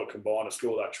Cole Felt combined to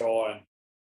score that try,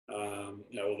 and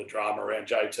all the drama around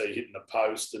JT hitting the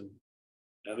post. And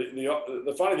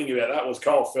the funny thing about that was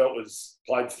Cole Felt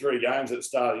played 3 games at the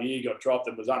start of the year, got dropped,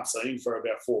 and was unseen for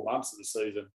about 4 months of the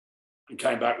season, and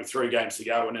came back with 3 games to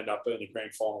go and ended up being the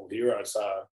grand final hero.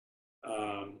 So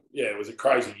it was a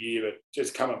crazy year. But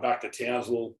just coming back to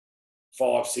Townsville,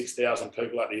 5,000-6,000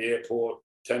 people at the airport,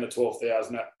 10,000 to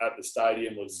 12,000 at the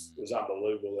stadium was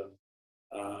unbelievable.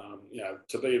 And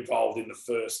to be involved in the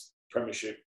first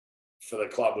premiership for the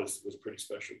club was pretty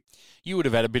special. You would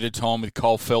have had a bit of time with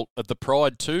Cole Felt at the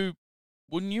Pride too,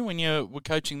 wouldn't you, when you were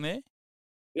coaching there?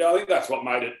 Yeah, I think that's what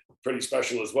made it pretty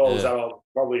special as well, is that I was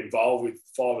probably involved with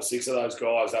 5 or 6 of those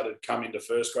guys that had come into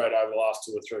first grade over the last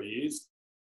 2 or 3 years.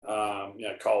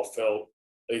 Cole Felt,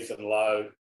 Ethan Lowe,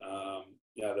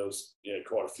 there was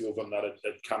quite a few of them that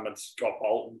had come, and Scott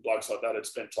Bolton, blokes like that had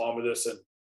spent time with us. And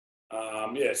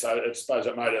so I suppose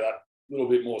it made it that little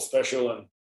bit more special. And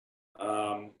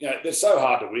they're so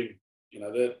hard to win.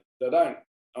 They don't.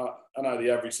 I know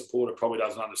the average supporter probably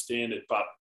doesn't understand it, but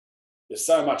there's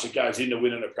so much that goes into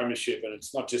winning a premiership, and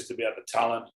it's not just about the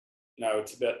talent.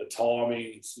 It's about the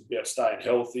timing. It's about staying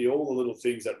healthy. All the little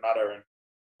things that matter. And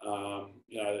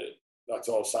that's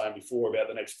what I was saying before about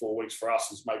the next 4 weeks for us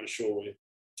is making sure we're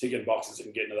ticking boxes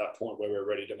and getting to that point where we're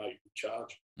ready to make a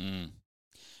charge. Mm.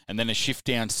 And then a shift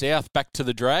down south, back to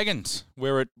the Dragons,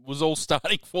 where it was all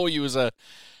starting for you as a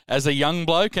young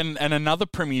bloke, and another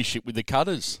premiership with the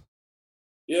Cutters.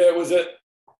 Yeah, it was.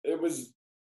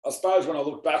 I suppose when I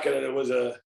look back at it, it was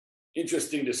a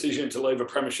interesting decision to leave a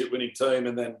premiership winning team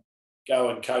and then go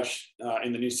and coach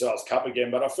in the New South Wales Cup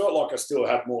again. But I felt like I still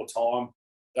had more time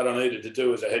that I needed to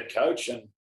do as a head coach. And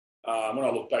when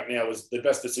I look back now, it was the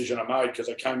best decision I made because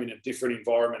I came in a different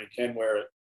environment again where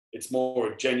it's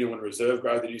more a genuine reserve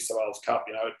grade, the New South Wales Cup.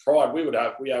 You know, at Pride,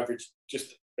 we averaged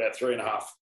just about 3.5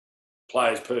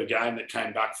 players per game that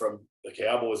came back from the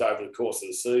Cowboys over the course of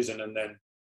the season. And then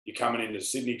you're coming into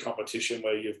Sydney competition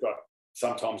where you've got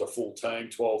sometimes a full team,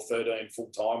 12, 13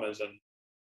 full-timers, and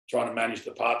trying to manage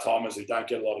the part-timers who don't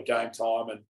get a lot of game time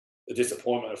and the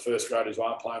disappointment of first graders who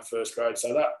aren't playing first grade.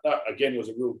 So that again, was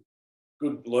a real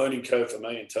good learning curve for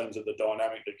me in terms of the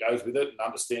dynamic that goes with it and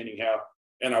understanding how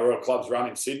NRL clubs run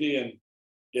in Sydney. And,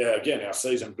 yeah, again, our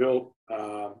season built.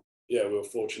 We were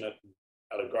fortunate and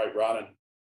had a great run. And,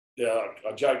 yeah,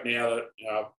 I joke now that, you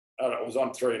know, I was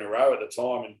on 3 in a row at the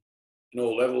time and in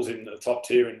all levels in the top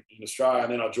tier in Australia.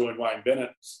 And then I joined Wayne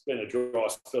Bennett. It's been a dry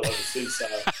spell ever since. So,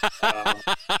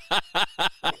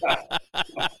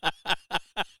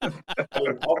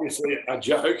 obviously a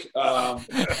joke.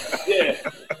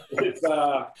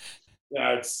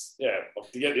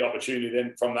 To get the opportunity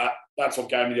then from that's what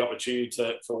gave me the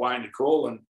opportunity for Wayne to call.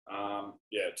 And,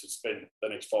 to spend the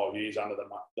next 5 years under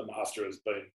the master has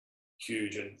been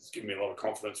huge and it's given me a lot of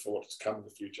confidence for what's to come in the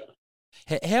future.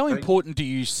 How important do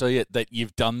you see it that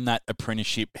you've done that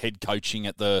apprenticeship head coaching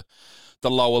at the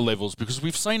lower levels? Because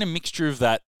we've seen a mixture of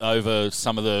that over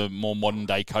some of the more modern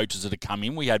day coaches that have come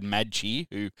in. We had Madge here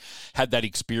who had that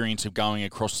experience of going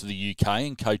across to the UK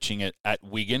and coaching at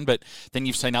Wigan. But then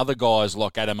you've seen other guys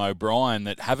like Adam O'Brien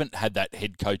that haven't had that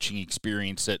head coaching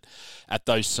experience at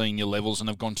those senior levels and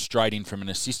have gone straight in from an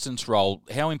assistance role.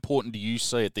 How important do you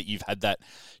see it that you've had that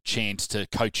chance to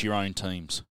coach your own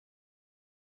teams?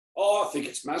 Oh, I think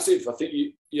it's massive. I think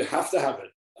you have to have it.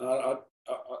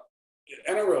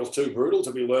 NRL's too brutal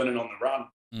to be learning on the run.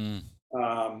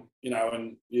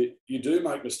 And you do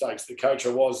make mistakes. The coach I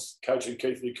was coaching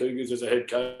Keithley Cougars as a head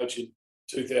coach in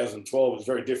 2012 is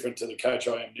very different to the coach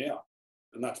I am now.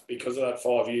 And that's because of that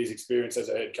 5 years experience as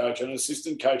a head coach. And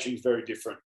assistant coaching is very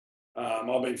different.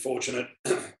 I've been fortunate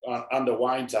under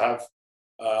Wayne to have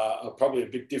probably a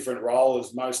bit different role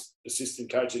as most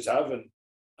assistant coaches have. And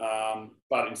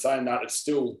but in saying that, it's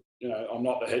still, I'm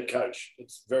not the head coach.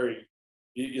 It's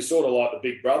you're sort of like the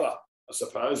big brother, I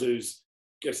suppose, who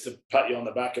gets to pat you on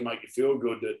the back and make you feel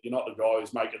good that you're not the guy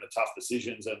who's making the tough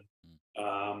decisions and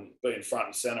being front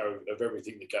and centre of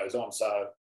everything that goes on. So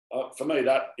for me,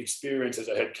 that experience as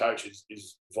a head coach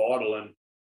is vital. And,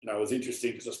 it was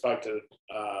interesting because I spoke to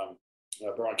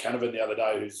Brian Canavan the other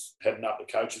day, who's heading up the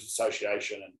Coaches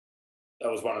Association, and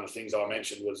that was one of the things I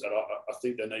mentioned was that I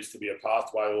think there needs to be a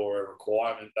pathway or a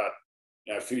requirement that,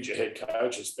 future head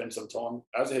coaches spend some time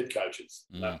as head coaches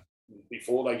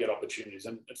before they get opportunities.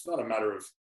 And it's not a matter of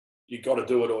you got to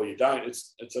do it or you don't.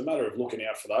 It's a matter of looking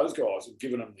out for those guys and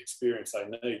giving them the experience they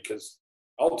need, because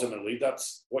ultimately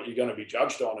that's what you're going to be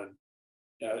judged on.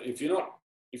 And if you're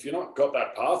not got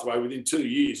that pathway, within 2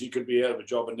 years you could be out of a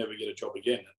job and never get a job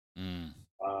again.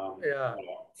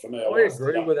 For me, I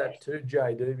agree with that too,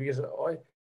 JD, because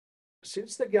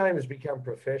since the game has become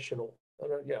professional,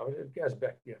 it goes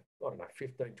back,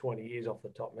 15, 20 years off the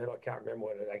top of my head. I can't remember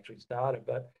when it actually started,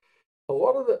 but a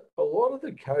lot of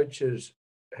the coaches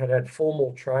had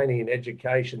formal training and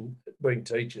education being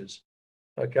teachers.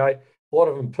 Okay, a lot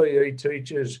of them PE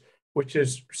teachers, which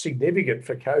is significant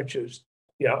for coaches.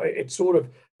 It's sort of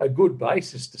a good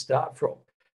basis to start from.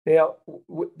 Now,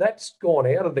 that's gone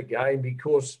out of the game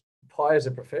because players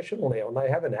are professional now and they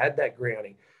haven't had that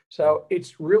grounding. So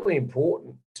it's really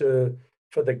important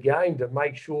for the game to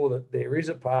make sure that there is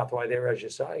a pathway there, as you're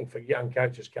saying, for young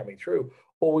coaches coming through,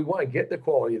 or we won't get the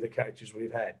quality of the coaches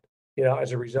we've had,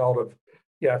 as a result of,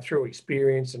 through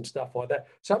experience and stuff like that.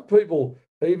 Some people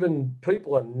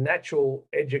are natural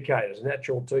educators,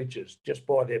 natural teachers, just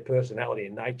by their personality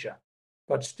and nature.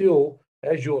 But still,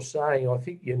 as you're saying, I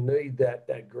think you need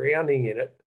that grounding in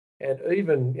it, and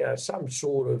even some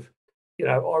sort of,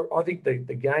 I think the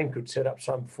game could set up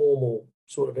some formal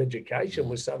sort of education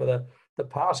with some of the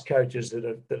past coaches that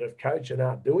have coached and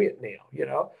aren't doing it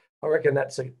now. I reckon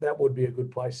that would be a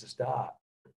good place to start.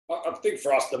 I think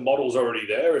for us the model's already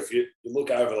there. If you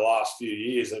look over the last few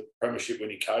years at premiership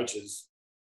winning coaches,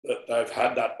 that they've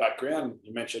had that background.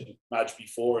 You mentioned Madge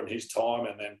before in his time,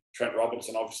 and then Trent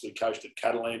Robinson obviously coached at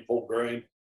Catalan. Paul Green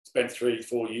spent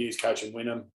 3-4 years coaching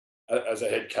Wynnum as a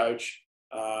head coach.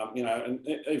 And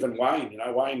even Wayne.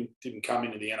 Wayne didn't come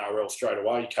into the NRL straight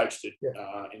away. He coached it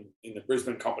in the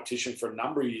Brisbane competition for a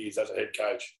number of years as a head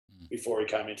coach before he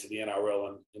came into the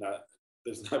NRL. And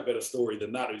there's no better story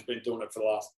than that. He's been doing it for the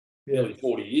last nearly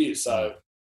 40 years. So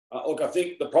Look, I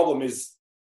think the problem is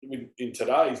in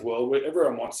today's world where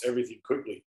everyone wants everything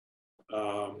quickly.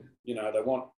 They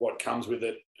want what comes with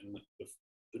it and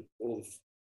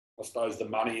I suppose the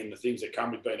money and the things that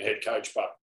come with being a head coach. But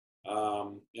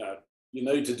you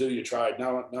need to do your trade.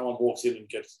 No one walks in and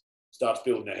starts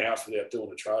building a house without doing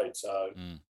a trade. So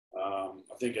I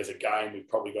think as a game, we've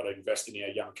probably got to invest in our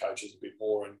young coaches a bit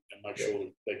more and make sure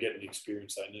they're getting the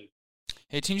experience they need.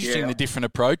 It's interesting the different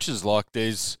approaches. Like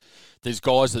there's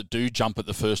guys that do jump at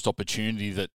the first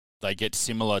opportunity that they get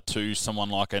similar to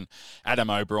someone like an Adam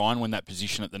O'Brien. When that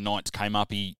position at the Knights came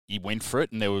up, he went for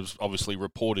it, and there was obviously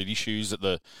reported issues at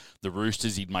the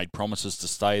Roosters. He'd made promises to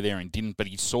stay there and didn't, but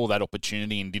he saw that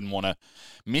opportunity and didn't want to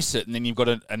miss it. And then you've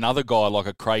got another guy like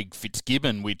a Craig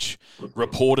Fitzgibbon, which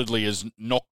reportedly has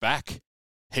knocked back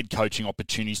head coaching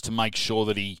opportunities to make sure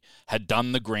that he had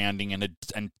done the grounding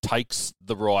and takes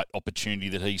the right opportunity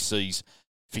that he sees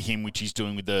for him, which he's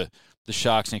doing with the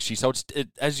Sharks next year. So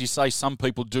as you say, some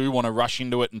people do want to rush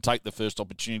into it and take the first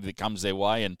opportunity that comes their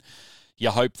way, and you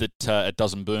hope that it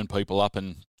doesn't burn people up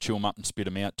and chew them up and spit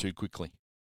them out too quickly.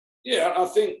 Yeah, I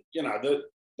think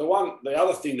the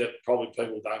other thing that probably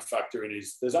people don't factor in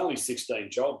is there's only 16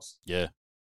 jobs. Yeah.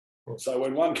 So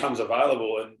when one comes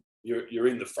available and you're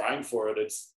in the frame for it,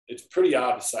 it's pretty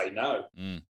hard to say no.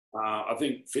 I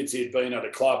think Fitzy had been at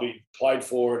a club he played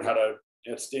for and had an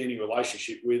outstanding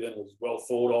relationship with and was well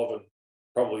thought of and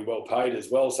probably well paid as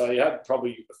well. So he had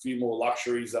probably a few more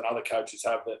luxuries than other coaches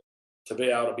have to be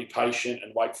able to be patient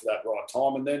and wait for that right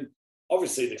time. And then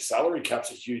obviously the salary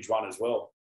cap's a huge one as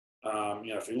well.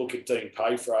 If you look at Dean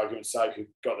Pay, for argument's sake, who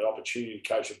got the opportunity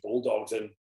to coach at Bulldogs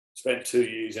and spent 2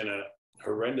 years in a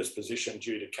horrendous position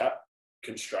due to cap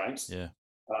constraints,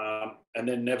 and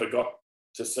then never got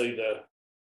to see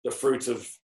the fruits of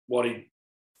what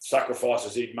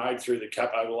sacrifices he'd made through the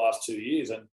cap over the last 2 years.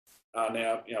 And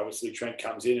now, obviously Trent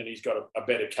comes in and he's got a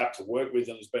better cap to work with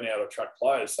and has been able to attract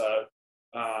players. So,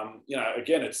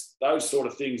 again, it's those sort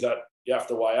of things that you have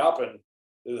to weigh up. And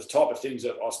the type of things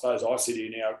that I suppose I sit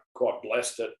here now quite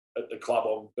blessed at the club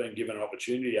I've been given an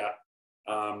opportunity at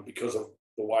because of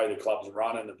the way the club's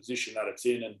run and the position that it's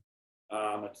in.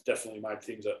 And it's definitely made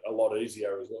things a lot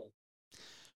easier as well.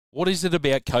 What is it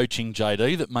about coaching,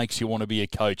 JD, that makes you want to be a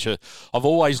coach? I've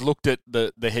always looked at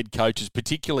the head coaches,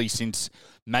 particularly since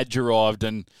Madge arrived,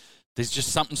 and there's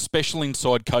just something special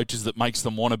inside coaches that makes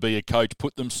them want to be a coach,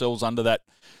 put themselves under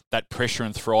that pressure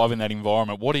and thrive in that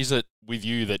environment. What is it with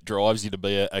you that drives you to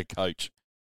be a coach?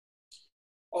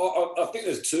 I think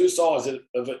there's two sides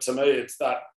of it to me. It's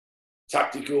that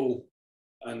tactical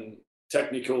and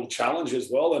technical challenge as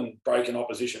well, and breaking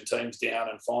opposition teams down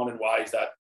and finding ways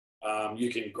that you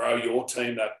can grow your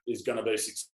team that is going to be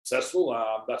successful.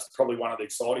 That's probably one of the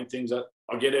exciting things that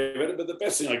I get out of it. But the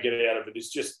best thing I get out of it is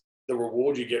just the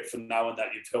reward you get for knowing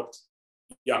that you've helped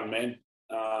young men.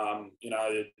 I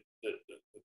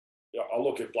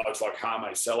look at blokes like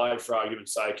Hame Sele, for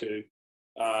argument's sake, who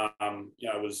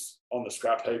was on the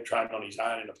scrap heap, training on his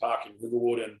own in the park in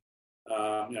Riverwood, and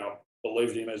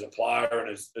believed him as a player and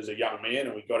as a young man,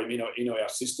 and we got him into our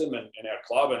system and our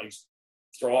club, and he's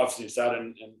thrived since that.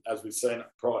 And as we've seen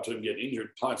prior to him getting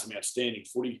injured, playing some outstanding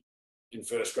footy in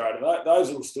first grade. And those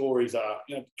little stories are,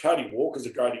 Cody Walker's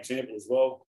a great example as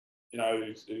well.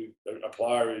 A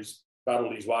player who's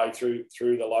battled his way through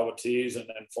the lower tiers and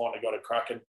then finally got a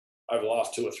crack, and over the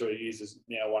last 2 or 3 years is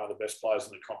now one of the best players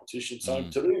in the competition. So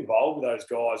to be involved with those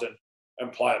guys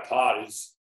and play a part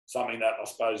is something that I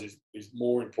suppose is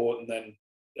more important than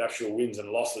the actual wins and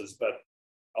losses. But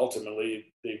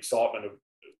ultimately, the excitement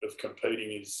of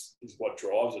competing is what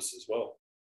drives us as well.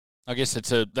 I guess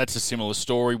that's a similar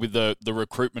story with the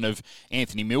recruitment of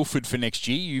Anthony Milford for next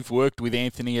year. You've worked with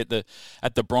Anthony at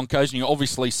the Broncos, and you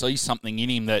obviously see something in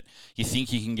him that you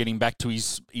think you can get him back to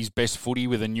his best footy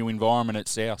with a new environment at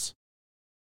South.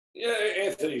 Yeah,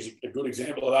 Anthony's a good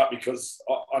example of that because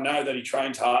I know that he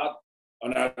trains hard. I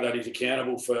know that he's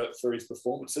accountable for his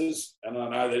performances, and I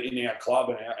know that in our club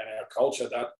and our culture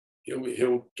that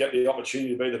he'll get the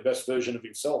opportunity to be the best version of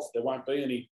himself. There won't be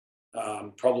any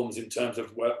problems in terms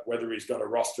of whether he's got a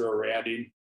roster around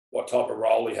him, what type of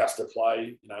role he has to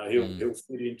play. He'll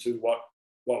fit into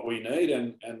what we need,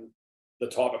 and the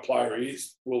type of player he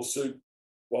is will suit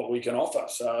what we can offer.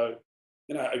 So,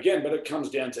 again, but it comes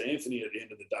down to Anthony at the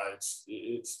end of the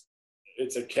day.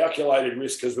 It's a calculated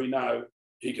risk because we know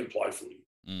he can play footy.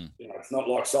 It's not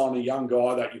like signing a young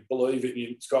guy that you believe in,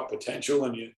 it's got potential,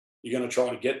 and you're going to try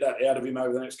to get that out of him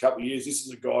over the next couple of years. This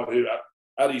is a guy who,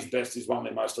 at his best, is one of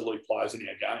the most elite players in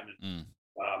our game. And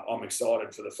I'm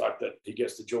excited for the fact that he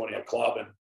gets to join our club.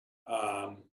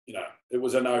 And, it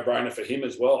was a no-brainer for him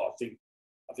as well.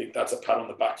 I think that's a pat on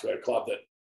the back to our club that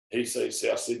he sees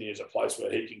South Sydney as a place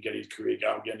where he can get his career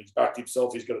going again. He's backed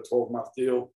himself. He's got a 12-month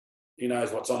deal. He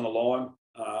knows what's on the line,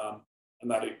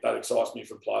 and that excites me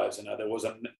for players. There was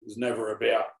never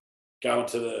about going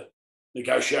to the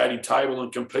negotiating table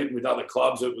and competing with other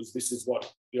clubs. This is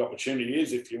what the opportunity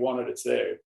is. If you want it, it's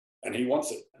there, and he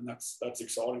wants it, and that's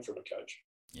exciting from a coach.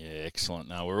 Yeah, excellent.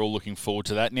 No, we're all looking forward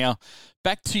to that. Now,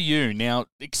 back to you. Now,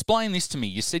 explain this to me.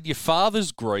 You said your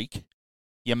father's Greek,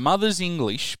 your mother's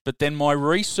English, but then my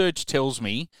research tells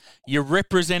me you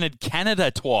represented Canada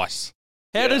twice.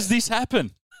 How does this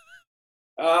happen?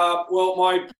 Well,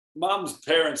 my mum's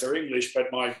parents are English, but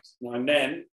my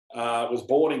nan was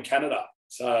born in Canada.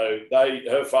 So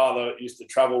her father used to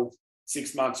travel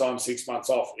 6 months on, 6 months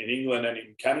off in England and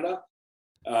in Canada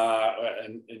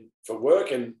and for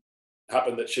work, and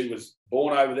happened that she was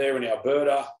born over there in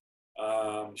Alberta.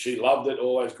 She loved it,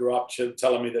 always grew up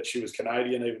telling me that she was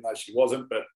Canadian, even though she wasn't.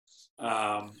 But,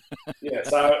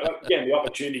 so, again, the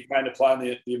opportunity came to play in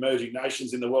the emerging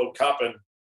nations in the World Cup, and,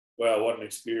 well, what an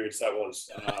experience that was.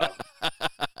 I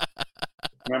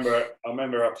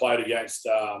remember I played against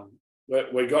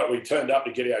we turned up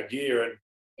to get our gear, and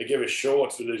they give us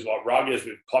shorts with these like ruggers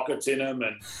with pockets in them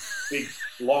and big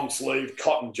long sleeve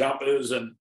cotton jumpers.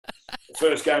 And the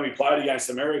first game we played against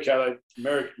America,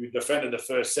 we defended the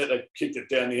first set. They kicked it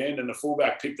down the end, and the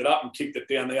fullback picked it up and kicked it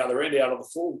down the other end out of the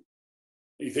full.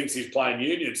 He thinks he's playing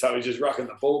union, so he's just rucking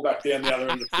the ball back down the other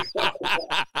end.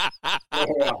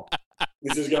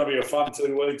 This is going to be a fun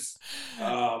 2 weeks.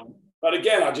 But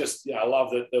again, I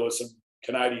love that there were some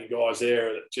Canadian guys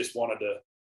there that just wanted to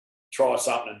try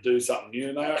something and do something new,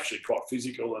 and they're actually quite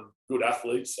physical and good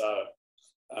athletes. So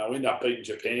we ended up beating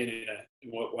Japan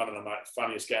in one of the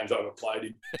funniest games I ever played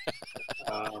in.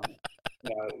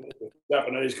 The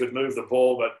Japanese could move the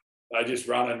ball, but they just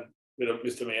run and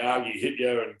Mr. Miyagi hit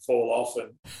you and fall off.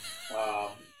 And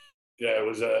it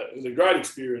was a great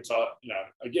experience.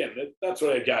 Again, that's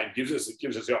what our game gives us. It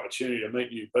gives us the opportunity to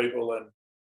meet new people, and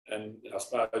I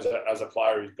suppose as a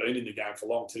player who's been in the game for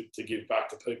long, to give back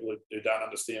to people who don't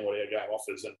understand what our game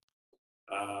offers. And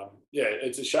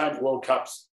it's a shame the World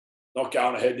Cup's not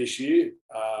going ahead this year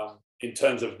in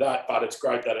terms of that, but it's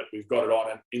great that we've got it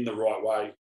on in the right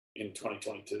way in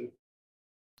 2022.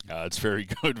 It's very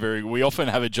good. We often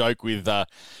have a joke with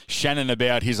Shannon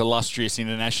about his illustrious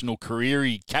international career.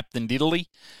 He captained Italy,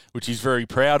 which he's very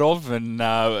proud of, and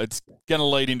it's going to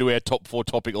lead into our top 4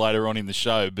 topic later on in the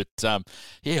show. But, I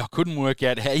couldn't work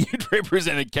out how you'd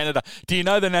represented Canada. Do you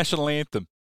know the national anthem?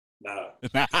 No.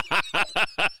 I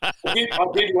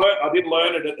did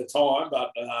learn it at the time, but,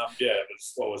 it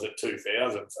was, 2000?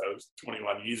 So it was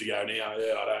 21 years ago now.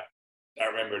 Yeah, I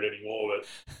don't remember it anymore, but...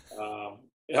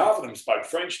 half of them spoke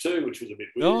French too, which was a bit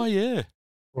weird. Oh, yeah.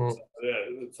 So,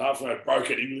 half of them had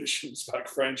broken English and spoke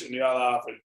French, and the other half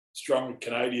had strong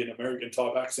Canadian, American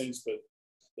type accents. But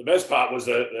the best part was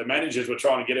the managers were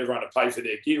trying to get everyone to pay for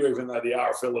their gear, even though the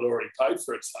RFL had already paid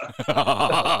for it. So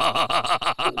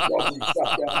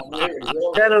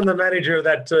Shannon, the manager of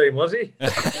that team, was he?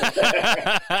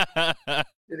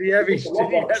 Did he have his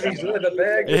leather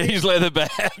bag? His leather bag.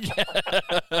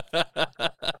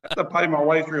 I had to pay my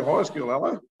way through high school,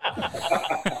 hello.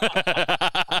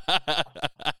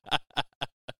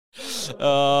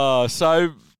 So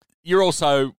you're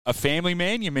also a family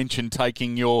man. You mentioned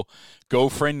taking your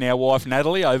girlfriend, now wife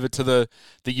Natalie, over to the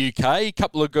UK. A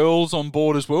couple of girls on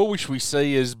board as well, which we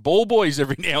see as ball boys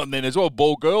every now and then as well.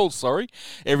 Ball girls, sorry,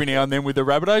 every now and then with the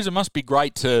Rabbitohs. It must be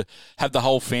great to have the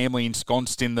whole family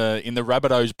ensconced in the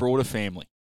Rabbitohs broader family.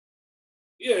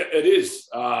 Yeah, it is.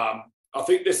 I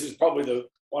think this is probably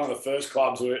one of the first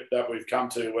clubs that we've come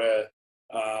to where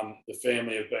the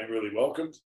family have been really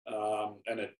welcomed.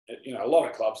 And a lot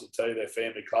of clubs will tell you they're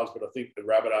family clubs, but I think the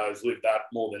Rabbitohs lived that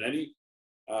more than any.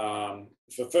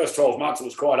 For the first 12 months, it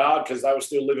was quite hard because they were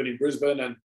still living in Brisbane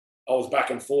and I was back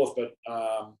and forth. But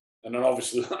and then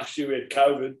obviously last year we had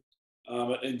COVID.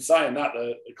 In saying that,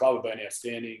 the club have been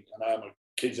outstanding. I know my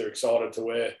kids are excited to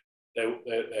wear.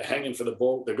 They're hanging for the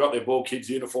ball. They've got their ball kids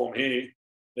uniform here.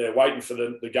 They're waiting for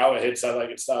the go-ahead so they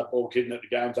can start ball kidding at the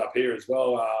games up here as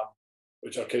well,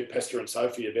 which I keep pestering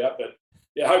Sophie about. But,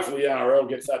 yeah, hopefully the NRL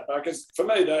gets that back. Because for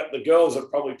me, the girls have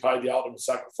probably paid the ultimate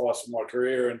sacrifice for my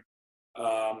career, and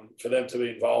for them to be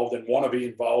involved and want to be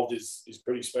involved is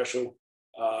pretty special.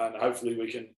 And hopefully we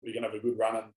can have a good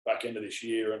run back into this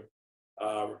year and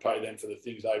repay them for the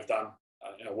things they've done.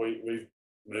 We've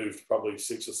moved probably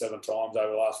 6 or 7 times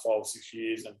over the last 5 or 6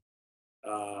 years, and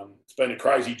it's been a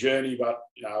crazy journey, but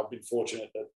I've been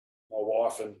fortunate that my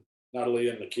wife and Natalie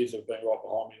and the kids have been right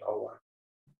behind me the whole way.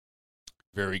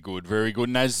 Very good, very good.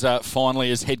 And as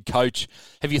finally, as head coach,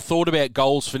 have you thought about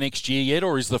goals for next year yet,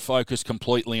 or is the focus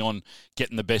completely on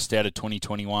getting the best out of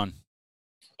 2021?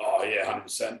 Oh, yeah,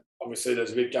 100%. Obviously,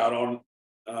 there's a bit going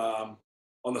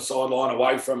on the sideline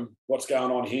away from what's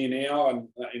going on here now, and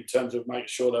in terms of making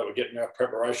sure that we're getting our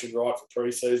preparation right for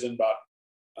pre-season. But,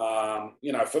 for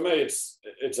me, it's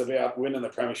about winning the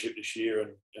premiership this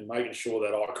year and making sure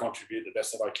that I contribute the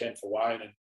best that I can for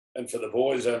Wayne and for the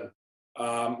boys. And,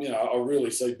 I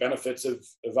really see benefits of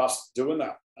us doing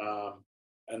that.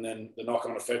 And then the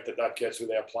knock-on effect that gets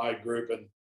with our play group and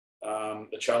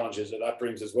the challenges that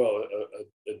brings as well are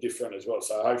different as well.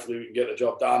 So hopefully we can get the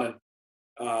job done. And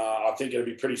I think it'll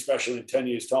be pretty special in 10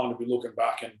 years' time to be looking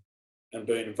back and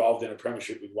being involved in a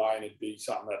premiership with Wayne. It'd be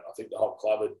something that I think the whole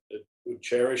club would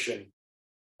cherish. And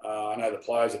I know the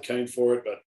players are keen for it,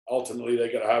 but ultimately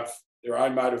they've got to have their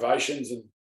own motivations. And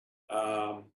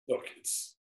look,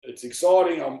 it's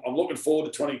exciting. I'm looking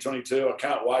forward to 2022. I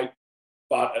can't wait.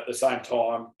 But at the same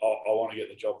time, I want to get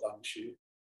the job done this year.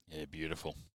 Yeah,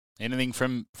 beautiful. Anything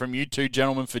from you two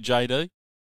gentlemen for JD?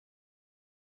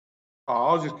 Oh,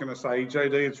 I was just going to say,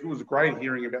 JD, it was great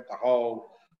hearing about the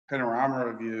whole panorama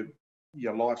of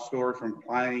your life story from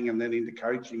playing and then into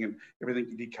coaching and everything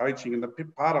you did coaching. And the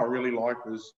part I really liked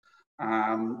was,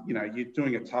 you're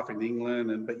doing it tough in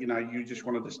England, but you just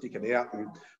wanted to stick it out. And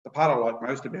the part I liked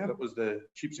most about it was the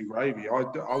chips and gravy. I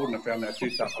wouldn't have found that too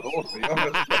tough at all, to be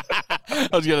honest. I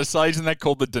was going to say, isn't that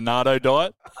called the Donato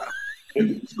diet?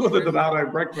 It's called the Donato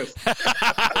breakfast.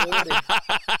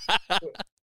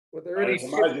 Were there any It's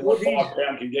amazing what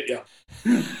 £5 can get you.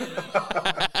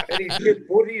 any chip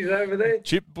butties over there?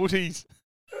 Chip butties.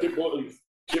 Chip butties,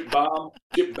 chip balm,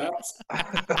 chip bats.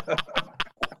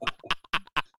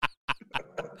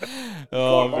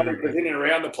 Because in and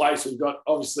around the place, we've got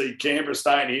obviously Canberra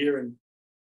staying here and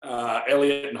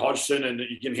Elliot and Hodgson, and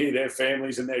you can hear their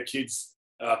families and their kids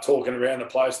talking around the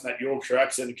place, and that Yorkshire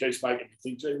accent, it keeps making me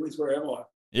think, gee whiz, where am I?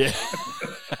 Yeah.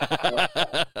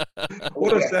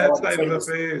 What a sad state of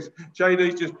affairs.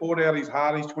 JD's just poured out his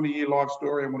 20-year life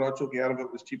story, and what I took out of it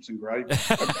was chips and gravy.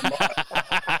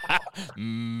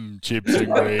 Chips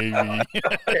and gravy. I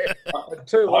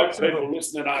hope people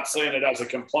listening aren't seeing it as a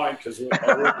complaint because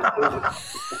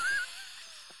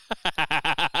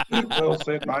well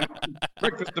said, mate.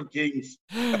 Breakfast of kings.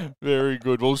 Very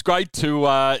good. Well, it's great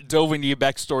to delve into your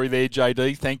backstory there,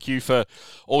 JD. Thank you for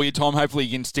all your time. Hopefully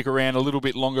you can stick around a little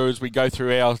bit longer as we go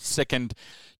through our second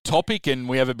topic and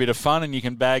we have a bit of fun and you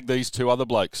can bag these two other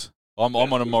blokes. I'm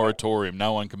on a moratorium.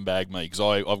 No one can bag me because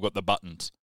I've got the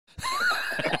buttons.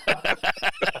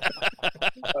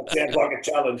 That sounds like a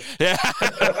challenge. Yeah.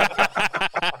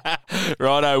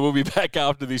 Righto, we'll be back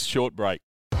after this short break.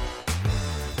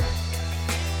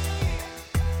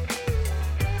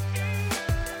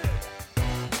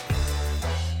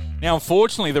 Now,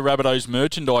 unfortunately, the Rabbitohs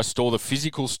merchandise store, the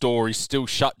physical store, is still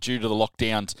shut due to the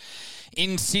lockdowns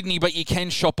in Sydney, but you can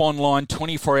shop online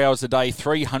 24 hours a day,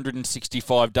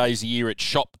 365 days a year at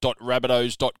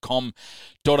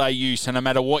shop.rabbitohs.com.au. So no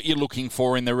matter what you're looking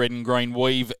for in the red and green,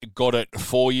 we've got it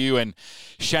for you. And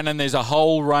Shannon, there's a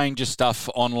whole range of stuff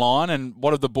online. And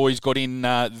what have the boys got in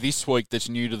this week that's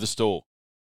new to the store?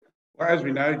 Well, as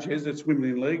we know, Jez, it's Women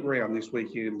in League round this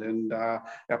weekend, and our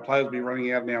players will be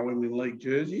running out in our Women in League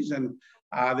jerseys, and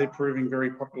they're proving very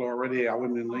popular already, our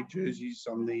Women in League jerseys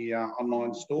on the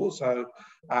online store. So,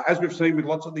 as we've seen with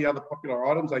lots of the other popular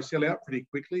items, they sell out pretty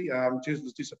quickly. Jez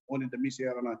was disappointed to miss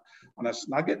out on a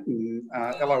snugget, and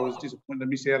Ella was disappointed to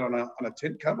miss out on a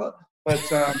tent cover.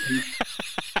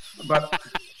 But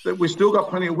we've still got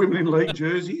plenty of Women in League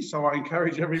jerseys, so I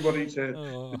encourage everybody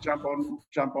to jump on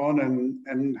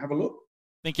and have a look.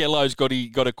 I think Ella's got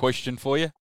a question for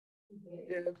you.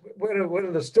 Yeah, when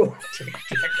are the store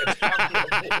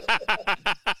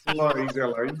Please,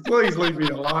 Ella, please leave me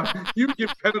alone. You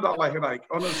give Panadol a headache,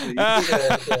 honestly.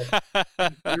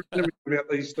 You're about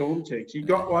these storm checks. You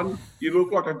got one. You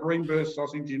look like a green burst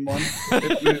sausage in one.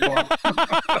 Let's move on.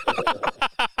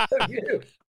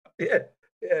 Yeah.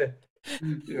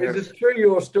 Is it true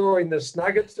you're storing the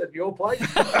Snuggets at your place?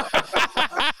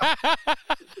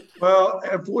 Well,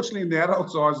 unfortunately, in the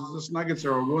adult sizes, the Snuggets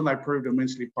are all good, and they proved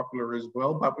immensely popular as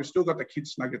well. But we've still got the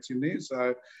kids' Snuggets in there.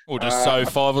 So we'll just sew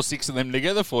 5 or 6 of them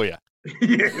together for you.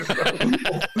 Yes,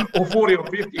 or 40 or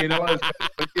 50. You know,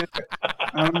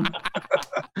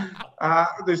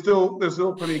 there's still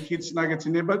plenty of kids' Snuggets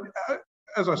in there, but.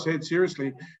 As I said,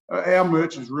 seriously, our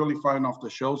merch is really flown off the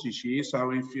shelves this year.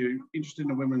 So if you're interested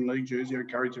in a Women's League jersey, I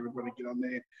encourage everybody to get on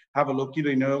there, have a look, get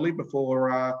in early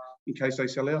before, in case they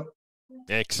sell out.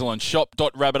 Excellent.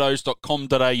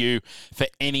 Shop.rabbitohs.com.au for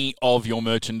any of your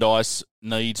merchandise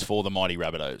needs for the mighty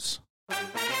Rabbitohs.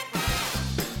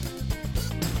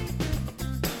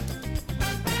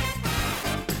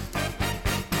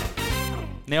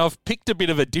 Now, I've picked a bit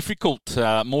of a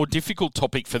more difficult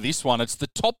topic for this one. It's the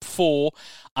top 4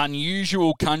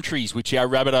 unusual countries which our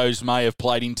Rabbitohs may have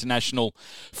played international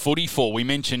footy for. We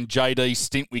mentioned JD's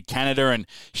stint with Canada and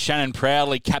Shannon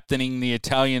Proudly captaining the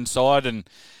Italian side, and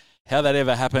how that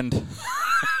ever happened,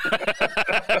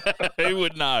 who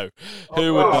would know?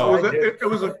 Who would know? It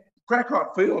was a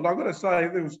crack-hot field. I've got to say,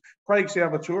 there was Craig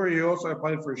Salvatore, who also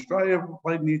played for Australia,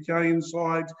 played in the Italian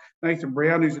side, Nathan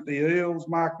Brown, who's at the Eels,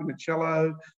 Mark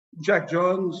Minicello, Jack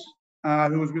Johns,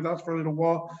 who was with us for a little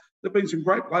while. There have been some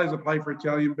great players that play for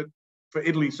Italy,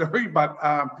 but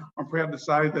I'm proud to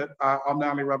say that I'm the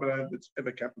only Rabbitoh that's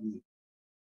ever captained them.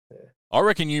 I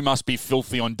reckon you must be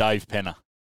filthy on Dave Penner.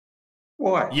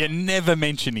 Why? You never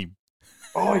mention him.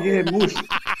 Oh, yeah, Mush.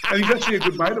 And he's actually a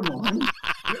good mate of mine.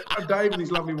 Dave and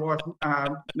his lovely wife,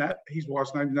 Nat, his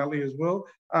wife's name's Natalie as well.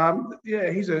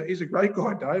 He's a great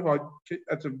guy, Dave.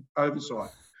 That's an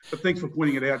oversight. But thanks for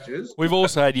pointing it out, Jez. We've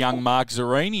also had young Mark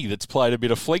Zarini that's played a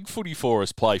bit of flag footy for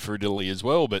us play for Italy as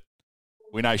well, but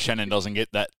we know Shannon doesn't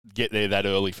get there that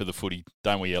early for the footy,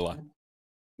 don't we, Yellow?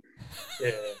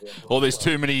 Yeah. Or there's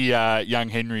too many young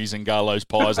Henrys and Garlo's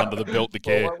pies under the belt to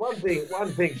care. Well,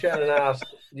 one thing Shannon asked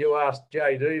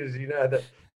JD, does he know the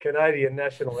Canadian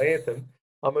national anthem?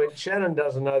 I mean, Shannon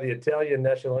doesn't know the Italian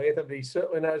national anthem, but he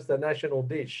certainly knows the national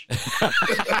dish. It's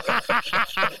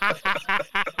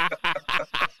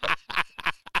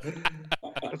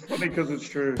funny because it's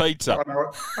true. Pizza.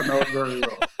 I know it very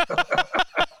well.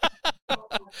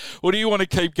 Well, do you want to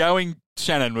keep going,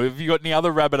 Shannon? Have you got any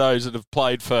other Rabbitohs that have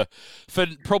played for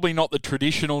probably not the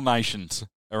traditional nations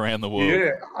around the world?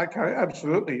 Yeah, okay,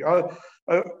 absolutely.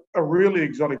 A really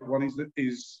exotic one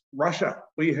is Russia.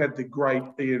 We had the great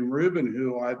Ian Rubin,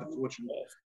 who I had the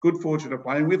good fortune of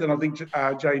playing with, and I think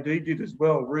JD did as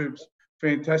well. Rubes,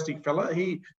 fantastic fella.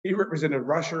 He represented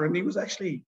Russia, and he was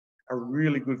actually a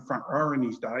really good front rower in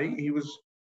his day. He was,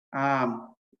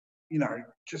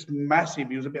 just massive.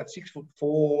 He was about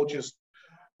 6'4", just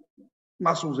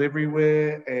muscles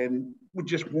everywhere, and would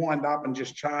just wind up and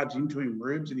just charge into him,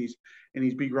 Rubes, in his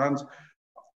big runs.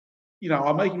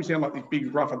 I make him sound like this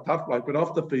big, rough and tough bloke, but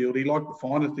off the field, he liked the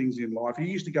finer things in life. He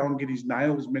used to go and get his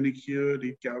nails manicured.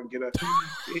 He'd go and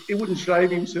he wouldn't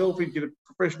shave himself. He'd get a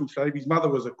professional shave. His mother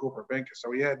was a corporate banker,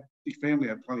 so his family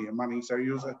had plenty of money. So he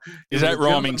was Is that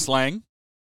rhyming slang?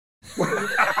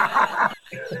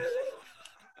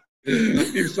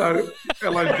 If so,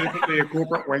 Ella's definitely a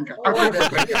corporate wanker. Took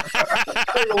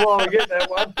a while to get that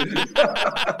one.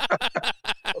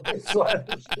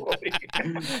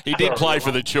 He did play for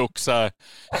the Chook, so.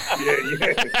 Yeah.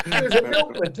 He was a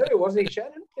milkman too, wasn't he,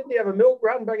 Shannon? Didn't he have a milk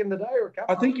run back in the day or a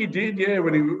couple? I think he did, yeah,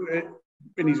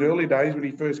 in his early days when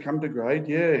he first come to grade,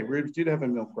 yeah, Rubes did have a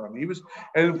milk run. He was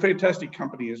in fantastic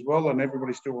company as well, and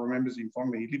everybody still remembers him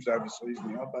fondly. He lives overseas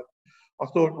now, but I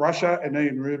thought Russia and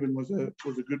Ian Rubin was a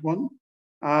good one.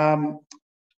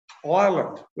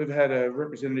 Ireland, we've had a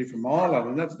representative from Ireland,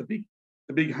 and that's the big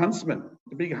huntsman,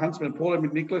 Paul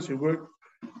McNicholas,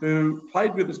 who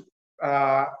played with us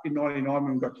in '99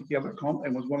 when we got kicked out of the comp,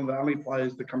 and was one of the only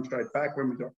players to come straight back when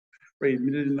we got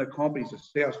readmitted in the comp. He's a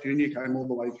South junior, came all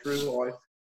the way through.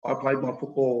 I played my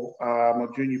football, my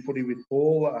junior footy with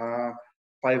Paul.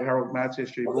 Played Harold Matts,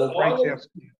 SG Ball.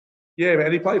 Yeah,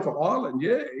 and he played for Ireland.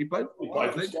 Yeah, he played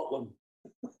for Scotland.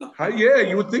 Hey, yeah,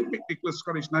 you would think McNicholas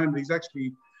Scottish name, but he's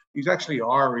actually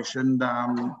Irish, and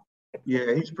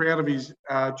he's proud of his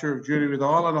tour of duty with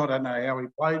Ireland. I don't know how he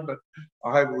played, but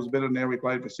I hope it was better than how he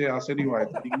played for South anyway.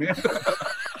 Big man.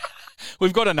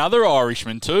 We've got another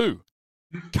Irishman too,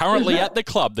 currently at the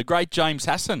club, the great James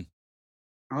Hassan.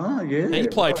 Oh, yeah. He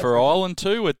played for Ireland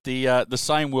too at the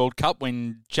same World Cup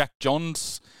when Jack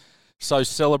Johns so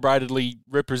celebratedly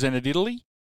represented Italy.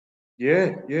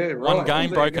 Yeah, right. One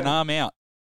game, broken arm out.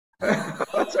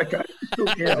 That's okay. Who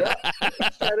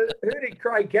did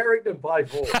Craig Carrington play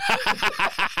for?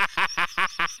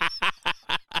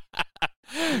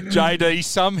 JD,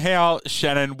 somehow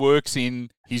Shannon works in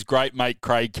his great mate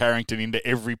Craig Carrington into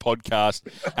every podcast,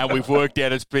 and we've worked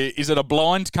out is it a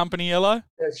blinds company, Yellow?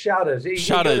 Shutters.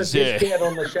 Shutters, he got a discount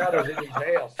on the shutters in his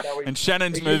house. So and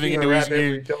Shannon's moving into his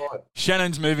new.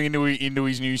 Shannon's moving into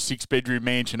his new 6-bedroom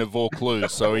mansion at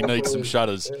Vaucluse, so he needs some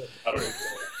shutters.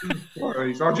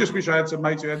 I just wish I had some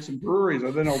mates who had some breweries,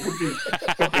 and then I would be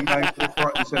talking names left,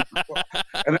 right, and centre.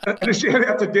 And a shout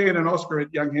out to Dan and Oscar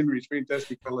at Young Henry's,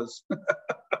 fantastic fellas.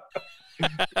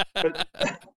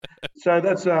 So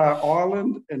that's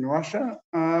Ireland and Russia.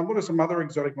 What are some other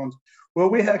exotic ones? Well,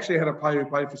 we actually had a player who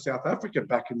played for South Africa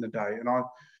back in the day, and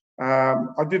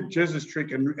I did Jez's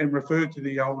trick and referred to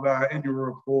the old annual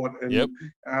report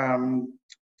and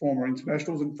former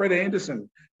internationals. And Fred Anderson,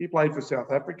 he played for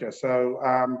South Africa. So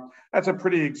that's a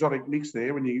pretty exotic mix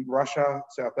there when you Russia,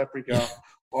 South Africa,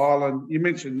 Ireland. You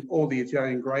mentioned all the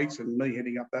Italian greats and me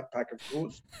heading up that pack, of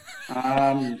course.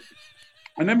 And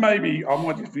then maybe I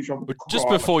might just finish off with just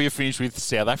before you finish with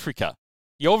South Africa,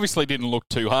 you obviously didn't look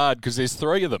too hard because there's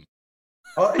 3 of them.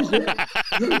 Oh, is there?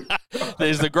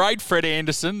 There's the great Fred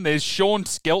Anderson. There's Sean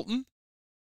Skelton.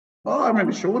 Oh, I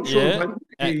remember Sean. Yeah.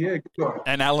 Good guy.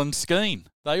 And Alan Skeen.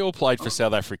 They all played for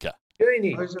South Africa.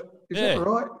 Skeeny. Is that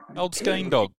right? Old Skeen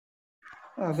dog.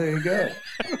 Oh, there you go.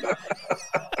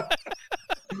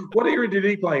 What era did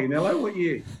he play in, Ello? What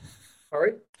year?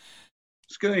 Sorry?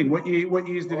 Skeen, what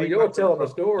years did he You're play? telling the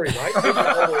story, mate.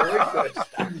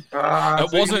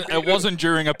 It wasn't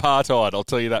during apartheid, I'll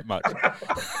tell you that much.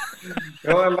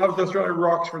 Well, I love to throw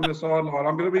rocks from the sideline.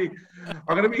 I'm going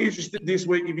to be interested this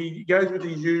week if he goes with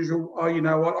his usual. Oh, you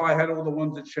know what? I had all the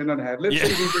ones that Shannon had. Let's see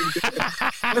if he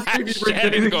brings.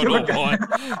 Shannon got all mine.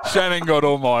 Shannon got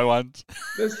all my ones.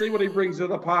 Let's see what he brings to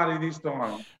the party this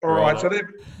time. All right. So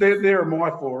there are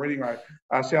my 4 anyway.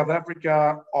 South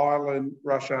Africa, Ireland,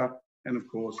 Russia, and of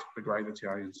course the great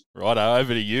Italians. Right,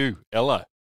 over to you, Ella.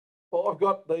 Well, I've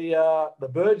got the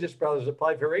Burgess brothers that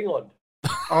play for England.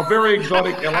 Oh, very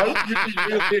exotic, Ello.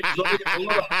 Really exotic. A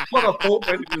lot of thought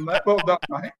went into that. Well done,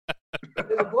 mate.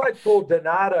 There's a bloke called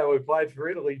Donato who played for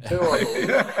Italy too. I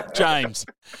believe. James.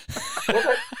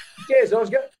 Yes, I was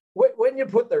going. When you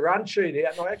put the run sheet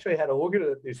out, and I actually had a look at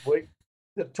it this week.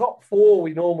 The top 4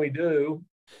 we normally do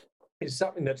is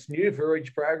something that's new for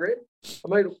each program.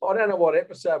 I mean, I don't know what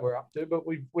episode we're up to, but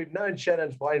we've known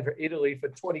Shannon's playing for Italy for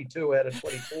 22 out of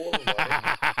 24.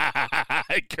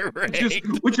 Correct.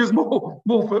 Which is more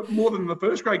than the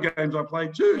first grade games I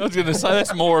played too. I was going to say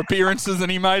that's more appearances than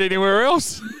he made anywhere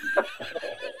else.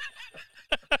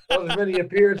 Not as many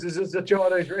appearances as the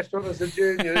Chinese restaurant as the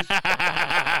juniors.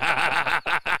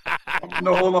 I'm in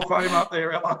the Hall of Fame up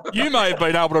there, Ella. You may have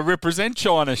been able to represent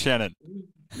China, Shannon.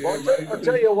 Yeah, I'll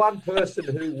tell you one person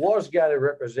who was going to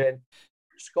represent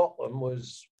Scotland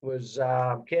was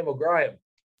Campbell Graham.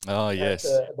 Oh yes,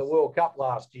 at the World Cup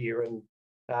last year, and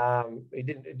he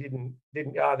didn't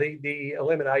the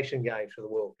elimination games for the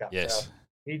World Cup. Yes, so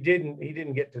he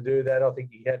didn't get to do that. I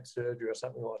think he had surgery or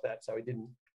something like that, so he didn't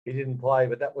play.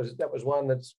 But that was one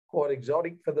that's quite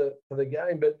exotic for the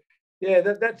game. But yeah,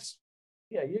 that's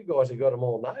you guys have got them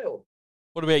all nailed.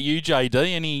 What about you, JD?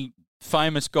 Any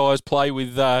famous guys play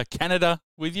with Canada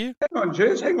with you? Hang on,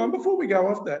 Jez. Hang on. Before we go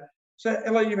off that, so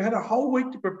Ella, you've had a whole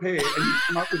week to prepare, and you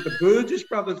come up with the Burgess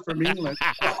brothers from England.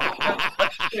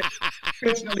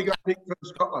 Definitely got picked for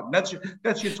Scotland. That's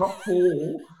your top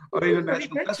 4 of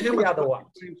international. That's the other one.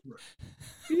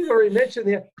 You already mentioned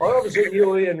I obviously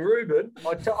knew Ian Rubin.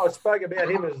 I spoke about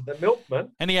him as the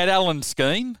milkman. And he had Alan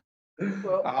Skeen.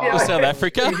 Well, South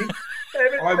Africa.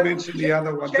 I mentioned the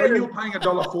other one. So you're paying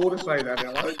 $1.04 to say that,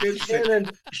 Ella.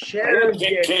 Shannon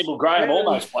Campbell Graham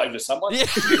almost played for someone. Yeah.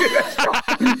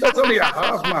 That's only a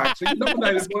half mark. So you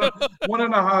nominated one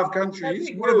and a half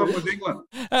countries. One of them was England.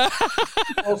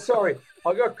 Oh, sorry.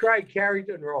 I got Craig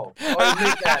Carrington wrong. I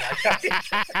admit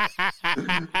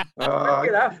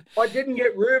that. I didn't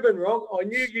get Reuben wrong. I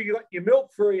knew you got your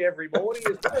milk free every morning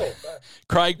as well.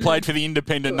 Craig played for the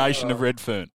independent nation of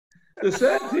Redfern. The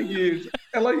sad thing is,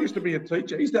 Ella used to be a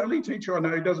teacher. He's the only teacher I know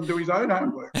who doesn't do his own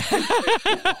homework.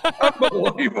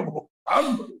 Unbelievable.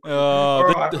 All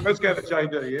right, let's go to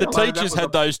JD. The teachers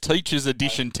had those teachers'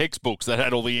 edition textbooks that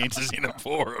had all the answers in them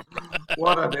for them.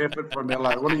 What an effort from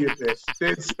Ella. One of your best.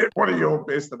 One of your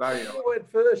best today, Ella. You went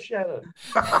first, Shannon.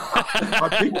 I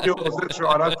picked yours. That's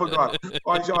right. I forgot.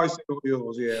 I said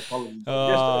yours. Yeah, apologies.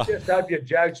 Just hope your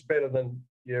joke's better than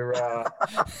your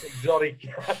exotic.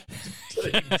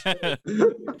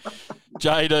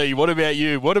 JD, what about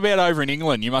you? What about over in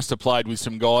England? You must have played with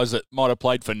some guys that might have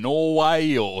played for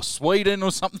Norway or Sweden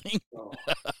or something.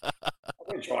 I've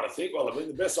been trying to think. Well, I mean,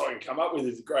 the best I can come up with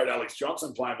is the great Alex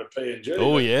Johnson playing for PNG.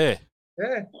 Oh, yeah.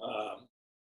 Yeah.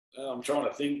 I'm trying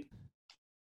to think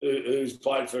who's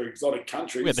played for exotic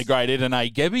countries. We had the great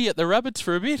Edene Gebby at the Rabbits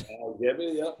for a bit.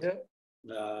 Gebby, yeah.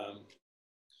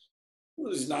 What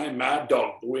was his name? Mad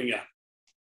Dog, the winger.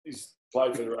 He's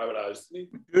played for the Rabbitohs.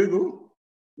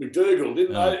 McDougall,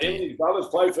 didn't they? And his brothers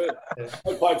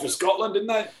they played for Scotland, didn't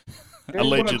they?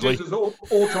 Allegedly. One of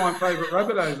all-time favourite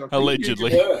Rabbitohs.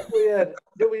 Allegedly. Yeah.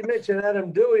 Did we mention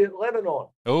Adam Dewey at Lebanon?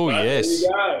 Oh, yes.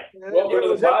 There you go. Welcome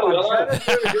to the party,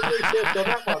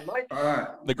 All right.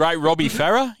 The great Robbie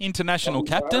Farah, international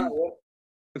captain.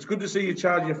 It's good to see you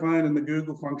charge your phone and the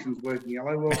Google function's working.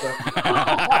 Hello, well done.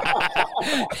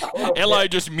 Hello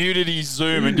just muted his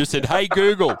Zoom and just said, "Hey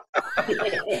Google,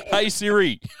 hey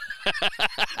Siri."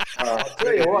 I'll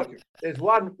tell you what, there's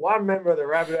one member of the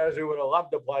Rabbitohs who would have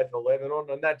loved to play for Lebanon,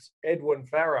 and that's Edwin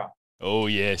Farah. Oh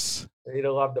yes, He'd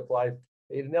have loved to play.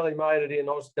 He'd nearly made it in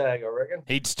Oztag, I reckon.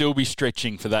 he'd still be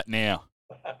stretching for that now.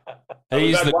 We've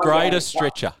He's had the one greatest game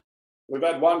of stretcher. We've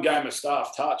had one game of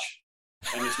staff touch,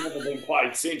 and it's never been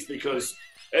played since because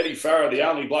Eddie Farah, the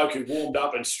only bloke who warmed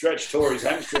up and stretched, tore his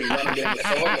hamstring running down the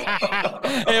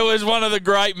sideline. It was one of the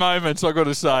great moments, I've got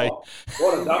to say. Oh,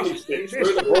 what a dummy stick.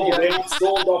 Threw the ball down,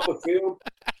 stormed off the field,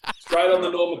 straight on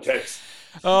the Normatex.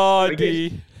 Oh,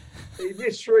 dear. He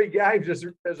missed 3 games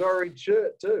as orange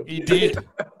shirt too. He did.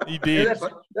 He did.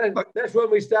 That's when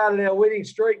we started our winning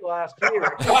streak last year.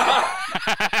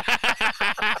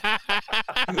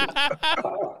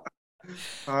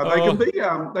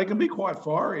 They can be quite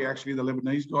fiery, actually, the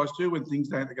Lebanese guys too, when things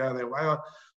don't go their way.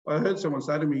 I heard someone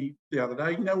say to me the other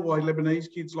day, "You know why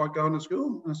Lebanese kids like going to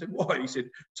school?" And I said, "Why?" He said,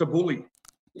 "It's a bully."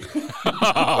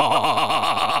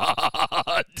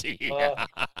 Oh, dear.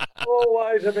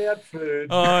 Always about food.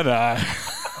 Oh, no.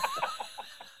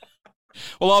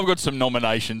 Well, I've got some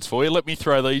nominations for you. Let me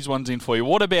throw these ones in for you.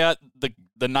 What about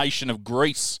the nation of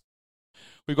Greece?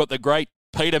 We've got the great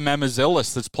Peter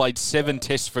Mamazelis that's played 7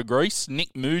 tests for Greece.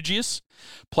 Nick Mugius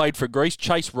played for Greece.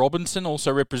 Chase Robinson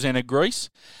also represented Greece.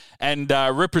 And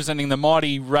representing the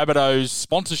mighty Rabbitohs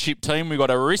sponsorship team, we've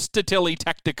got Aristotelli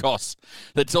Tacticos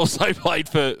that's also played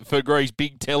for Greece.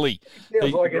 Big Telly.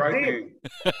 Feels like a dick.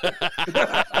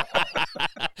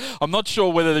 I'm not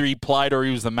sure whether he played or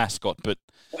he was the mascot, but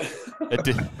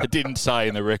it didn't say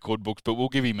in the record books, but we'll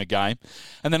give him a game.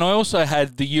 And then I also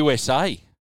had the USA.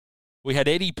 We had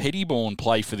Eddie Pettyborn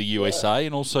play for the USA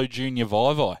and also Junior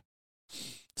Vivai.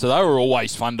 So they were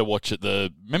always fun to watch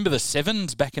remember the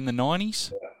Sevens back in the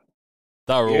 90s? Yeah.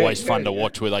 They were always fun to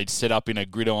watch where they'd set up in a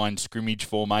gridiron scrimmage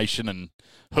formation and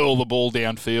hurl the ball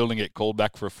downfield and get called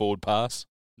back for a forward pass.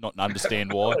 Not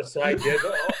understand why. I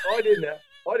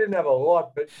didn't have a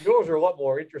lot, but yours are a lot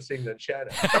more interesting than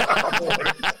Shannon.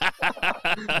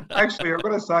 Actually, I've got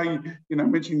to say,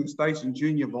 mentioning the station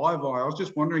Junior Vivai, I was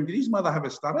just wondering, did his mother have a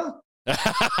stutter?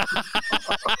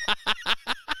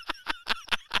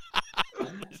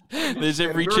 There's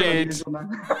every chance.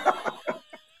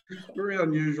 Very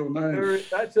unusual name.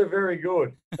 That's a very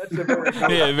good.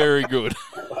 Yeah, very good.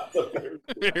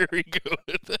 Very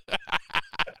good.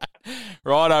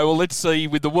 Righto, well, let's see.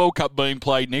 With the World Cup being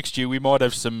played next year, we might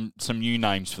have some new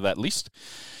names for that list.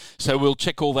 So we'll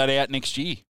check all that out next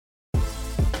year.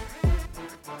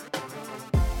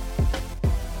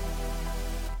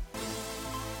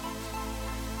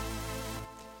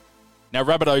 Now,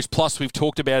 Rabbitohs Plus, we've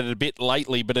talked about it a bit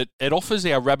lately, but it offers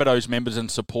our Rabbitohs members and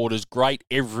supporters great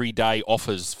everyday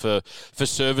offers for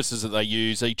services that they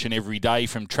use each and every day,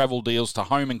 from travel deals to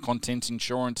home and contents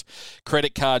insurance,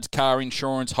 credit cards, car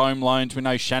insurance, home loans. We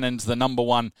know Shannon's the number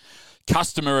one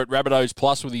customer at Rabbitohs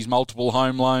Plus with his multiple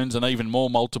home loans and even more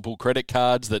multiple credit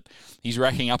cards that he's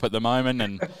racking up at the moment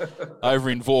and over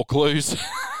in Vaucluse.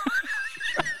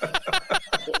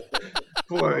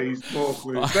 Please.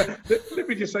 Let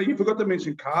me just say, you forgot to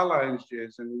mention car loans,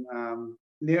 Jez, and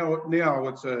now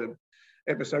it's a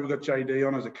episode we've got JD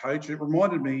on as a coach. It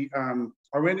reminded me,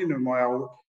 I ran into my old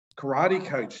karate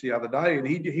coach the other day, and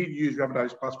he'd used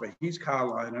Rabbitohs Plus for his car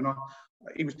loan, and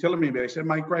he was telling me about it. He said,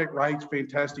 "Mate, great rates,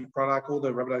 fantastic product, all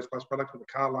the Rabbitohs Plus products with the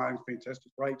car loans,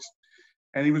 fantastic rates."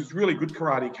 And he was a really good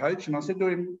karate coach, and I said to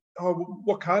him, "Oh,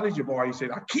 what car did you buy?" He said,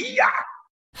 "A Kia."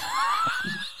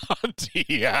 Oh,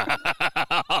 dear.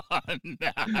 Oh,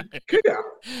 no. Kia.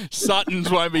 Suttons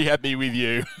won't be happy with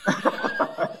you.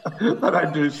 They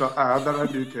don't do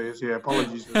Kias. Yeah,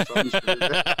 apologies for Suttons.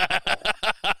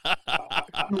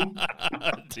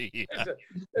 Oh, dear.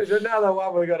 There's another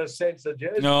one we've got to censor,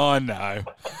 Jez. No, no.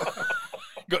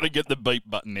 Got to get the beep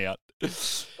button out. I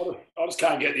just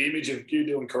can't get the image of you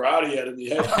doing karate out of the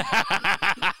head.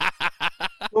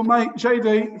 Well, mate,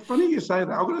 JD, funny you say that.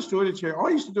 I've got a story to share. I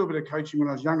used to do a bit of coaching when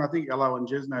I was young. I think Elo and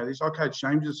Jez know this. I coached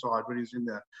James' side when he was in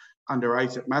the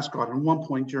under-8s at Mascot. And at one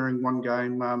point during one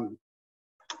game,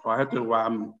 I had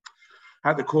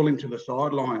to call him to the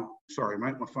sideline. Sorry,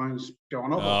 mate, my phone's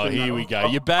going off. Oh, here we go.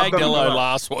 You bagged Elo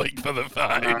last week for the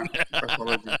phone.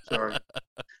 Apologies, sorry.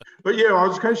 But yeah, I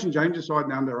was coaching James' side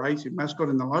in under-8s in Mascot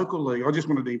in the local league. I just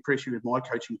wanted to impress you with my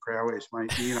coaching prowess,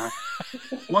 mate.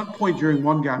 One point during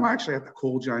one game, I actually had to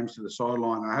call James to the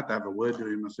sideline. I had to have a word to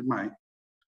him. I said, "Mate,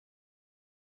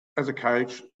 as a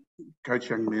coach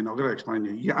young men, I've got to explain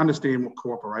to you. You understand what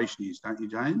cooperation is, don't you,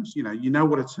 James? You know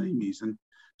what a team is. And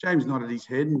James nodded his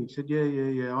head and he said,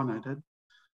 yeah, I know, Dad.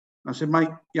 I said, mate,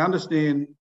 you understand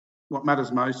what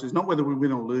matters most is not whether we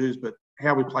win or lose, but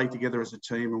how we play together as a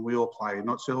team and we all play,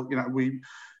 not so,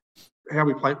 how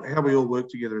we play, how we all work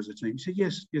together as a team. He said,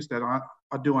 yes, Dad, I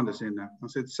do understand that. I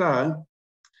said, so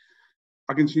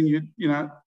I continued,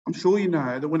 I'm sure you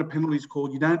know that when a penalty is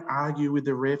called, you don't argue with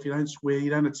the ref, you don't swear,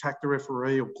 you don't attack the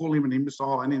referee or call him an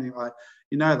imbecile, anything like that.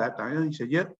 You know that, don't you? He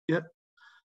said, yep.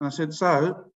 And I said,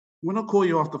 so when I call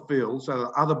you off the field so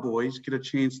that other boys get a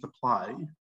chance to play,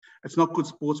 it's not good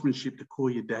sportsmanship to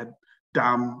call your dad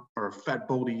dumb or a fat,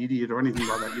 baldy idiot or anything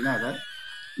like that. You know that?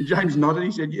 And James nodded.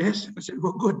 He said, yes. I said,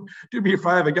 well, good. Do me a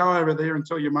favour. Go over there and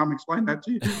tell your mum explain that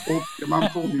to you. Or your mum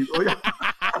called me.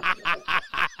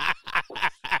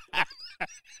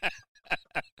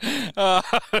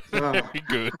 Very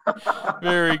good.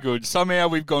 Very good. Somehow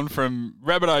we've gone from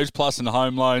Rabbitohs Plus and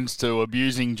home loans to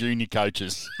abusing junior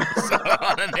coaches. So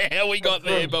I don't know how we got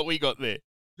there, but we got there.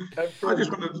 I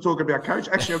just wanted to talk about coach.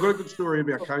 Actually, I've got a good story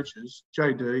about coaches.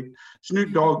 JD,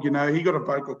 Snoop Dogg, he got a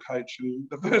vocal coach, and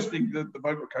the first thing that the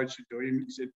vocal coach said to him,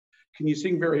 he said, "Can you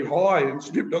sing very high?" And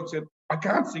Snoop Dogg said, "I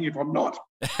can't sing if I'm not."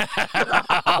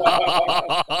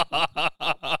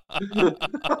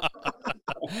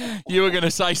 You were going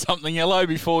to say something, hello,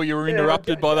 before you were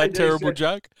interrupted by that terrible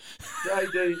joke.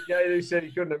 JD said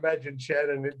he couldn't imagine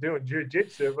Shannon doing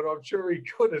jiu-jitsu, but I'm sure he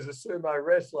could as a sumo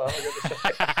wrestler.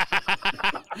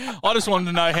 I just wanted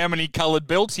to know how many coloured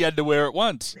belts he had to wear at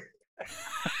once.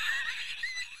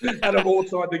 Had them all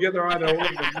tied together. I had all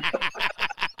of them.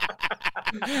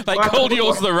 They called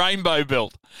yours the rainbow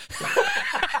belt.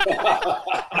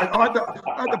 I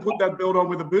had to put that belt on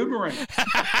with a boomerang.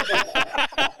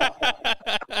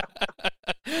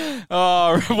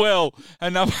 Oh, well,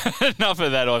 enough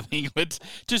of that, I think. Let's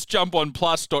just jump on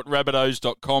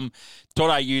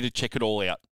plus.rabbitohs.com.au to check it all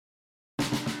out.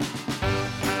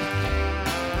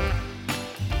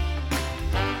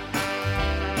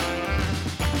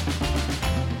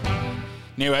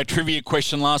 Now, our trivia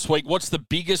question last week, what's the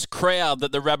biggest crowd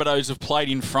that the Rabbitohs have played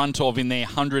in front of in their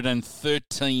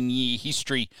 113-year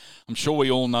history? I'm sure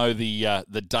we all know the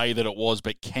day that it was,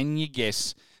 but can you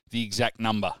guess the exact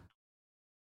number?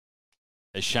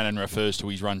 As Shannon refers to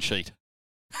his run sheet.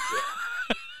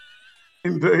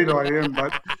 Indeed, I am,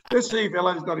 but let's see if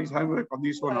Ellen's done his homework on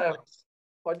this one. I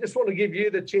just want to give you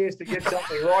the chance to get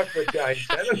something right for James,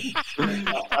 Shannon.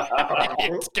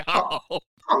 Let's go.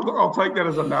 I'll take that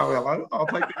as a no, Ella. I'll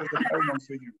take that as a no on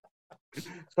figure.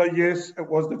 So, yes, it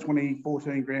was the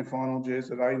 2014 Grand Final, Jez,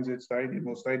 at ANZ Stadium,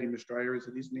 or Stadium Australia as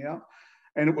it is now.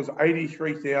 And it was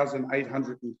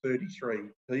 83,833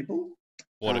 people.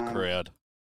 What a crowd.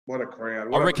 What a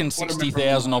crowd. I reckon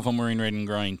 60,000 of them were in red and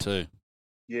green too.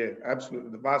 Yeah,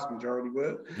 absolutely. The vast majority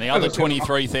were. And the other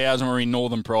 23,000 were in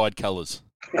Northern Pride colours.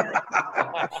 The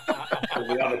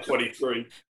other 23.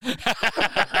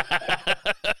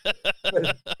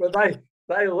 but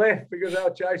they left because they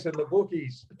were chasing the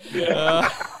bookies.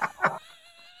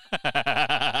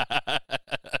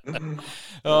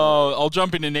 I'll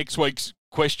jump into next week's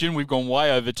question. We've gone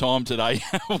way over time today.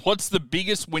 What's the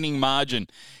biggest winning margin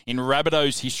in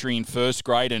Rabbitohs history in first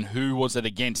grade, and who was it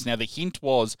against? Now, the hint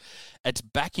was it's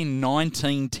back in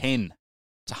 1910.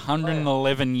 It's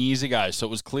 111 years ago, so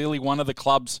it was clearly one of the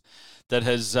clubs that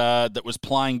was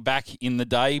playing back in the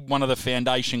day, one of the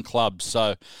foundation clubs.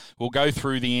 So we'll go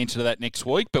through the answer to that next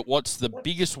week, but what's the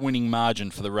biggest winning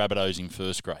margin for the Rabbitohs in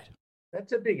first grade?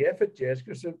 That's a big effort, Jess,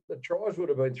 because the tries would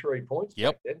have been 3 points.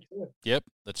 Yep. Back then, too. Yep,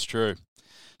 that's true.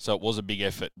 So it was a big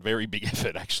effort, very big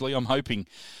effort, actually. I'm hoping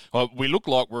we look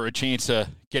like we're a chance of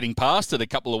getting past it a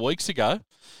couple of weeks ago.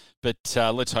 But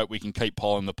let's hope we can keep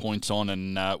piling the points on,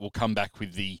 and we'll come back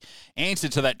with the answer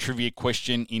to that trivia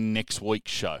question in next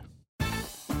week's show.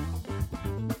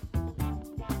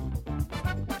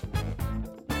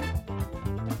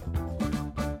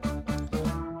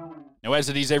 Now, as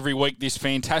it is every week, this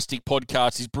fantastic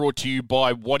podcast is brought to you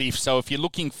by What If. So if you're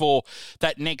looking for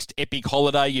that next epic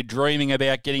holiday, you're dreaming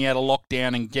about getting out of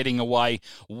lockdown and getting away,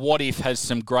 What If has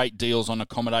some great deals on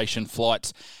accommodation,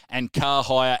 flights and car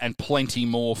hire and plenty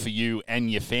more for you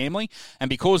and your family. And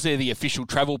because they're the official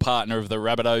travel partner of the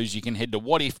Rabbitohs, you can head to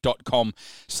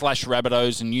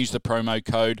whatif.com/Rabbitohs and use the promo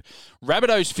code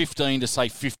Rabbitohs15 to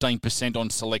save 15% on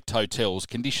select hotels.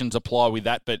 Conditions apply with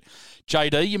that. But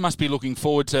JD, you must be looking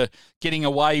forward to getting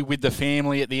away with the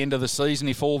family at the end of the season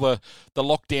if all the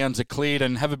lockdowns are cleared,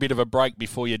 and have a bit of a break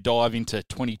before you dive into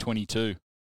 2022.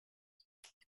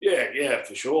 Yeah,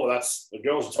 for sure. The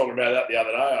girls were talking about that the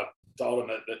other day. I told them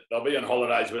that they'll be on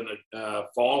holidays when the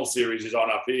final series is on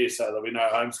up here, so there'll be no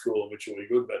homeschooling, which will be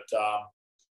good. But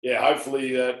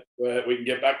hopefully we can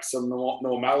get back to some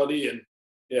normality and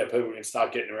people can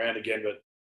start getting around again. But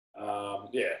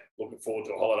looking forward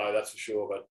to a holiday, that's for sure.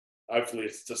 But hopefully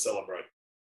it's to celebrate.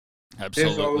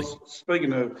 Absolutely. Yes,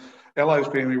 speaking of Elo's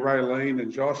family, Raylene and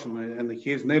Josh and the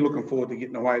kids, and they're looking forward to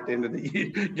getting away at the end of the year,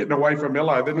 getting away from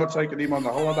Elo. They're not taking him on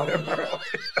the holiday.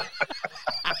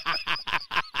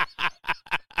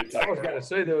 I was going to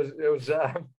say there was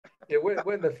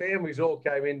when the families all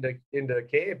came into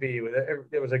camp here,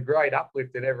 there was a great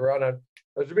uplift in everyone. And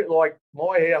it was a bit like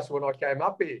my house when I came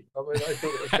up here. I mean, I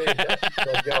thought it was fantastic. I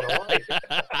was going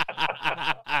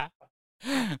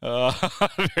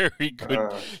away. Very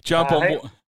good. Jump on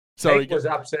board. Sorry, Hank was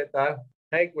upset though.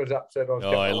 Hank was upset. I was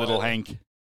going little away. Hank.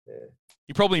 Yeah.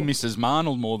 He probably misses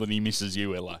Marnold more than he misses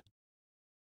you, Elo.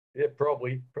 Yeah,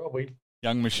 probably.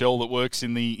 Young Michelle that works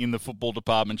in the football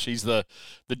department. She's the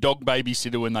dog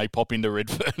babysitter when they pop into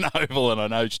Redfern Oval, and I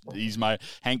know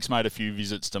Hank's made a few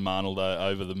visits to Marnold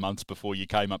over the months before you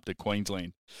came up to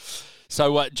Queensland.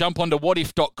 So jump onto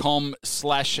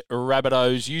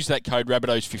whatif.com/Rabbitohs. Use that code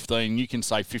Rabbitohs15. You can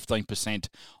save 15%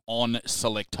 on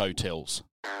select hotels.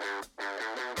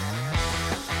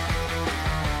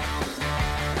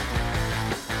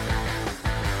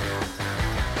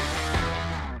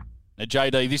 Now,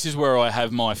 JD, this is where I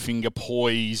have my finger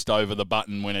poised over the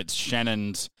button when it's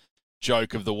Shannon's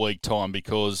joke of the week time,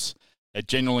 because it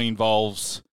generally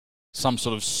involves some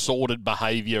sort of sordid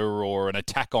behaviour or an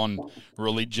attack on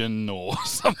religion or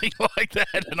something like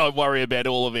that, and I worry about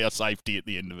all of our safety at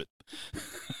the end of it.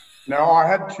 No, I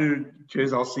had two,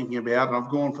 Jez, I was thinking about, and I've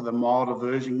gone for the milder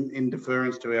version in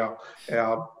deference to our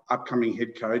upcoming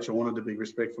head coach. I wanted to be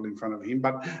respectful in front of him,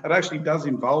 but it actually does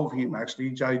involve him,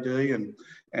 actually, JD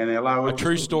and Elo. A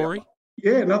true story?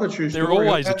 Yeah, another true story. They're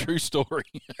always a true story.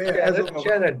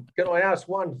 Shannon, can I ask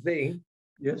one thing?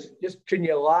 Yes. Just can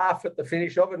you laugh at the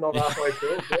finish of it, not halfway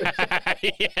through?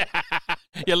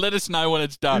 Yeah, let us know when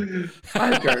it's done.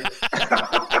 Okay.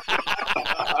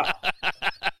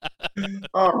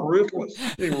 Oh, ruthless.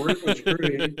 Ruthless.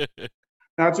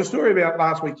 Now, it's a story about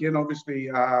last weekend. Obviously,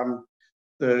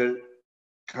 the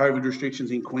COVID restrictions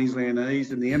in Queensland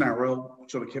eased, and the NRL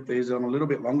sort of kept theirs on a little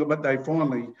bit longer, but they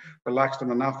finally relaxed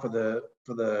them enough for the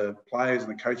players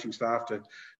and the coaching staff to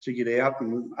get out.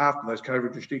 And after those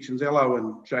COVID restrictions, Elo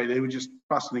and JD were just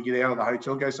busting to get out of the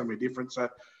hotel, go somewhere different. So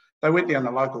they went down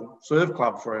the local surf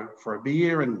club for a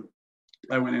beer, and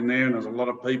they went in there, and there's a lot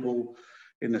of people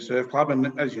in the surf club.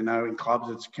 And as you know, in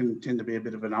clubs, it can tend to be a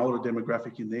bit of an older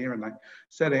demographic in there. And they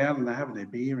sat down and they're having their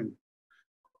beer, and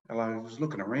Elo was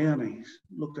looking around, and he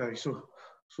looked at, he saw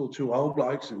two old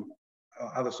blokes on the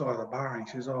other side of the bar, and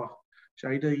he says, "Oh,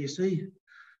 JD, you see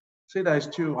those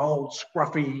two old,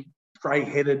 scruffy,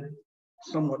 grey-headed,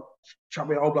 somewhat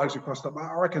chubby old blokes across the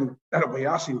bar? I reckon that'll be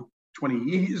us in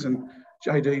 20 years. And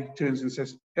JD turns and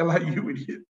says, "Hello, you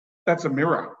idiot. That's a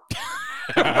mirror."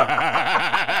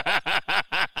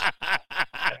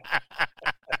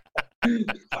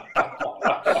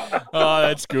 Oh,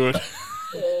 that's good.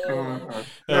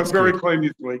 That's very clean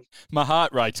this week. My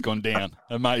heart rate's gone down,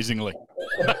 amazingly.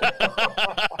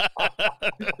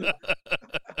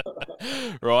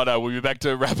 Righto, we'll be back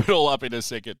to wrap it all up in a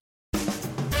second.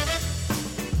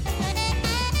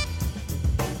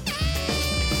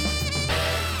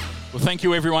 Well, thank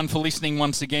you everyone for listening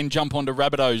once again. Jump onto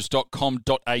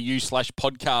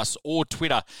rabbitohs.com.au/podcasts or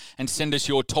Twitter and send us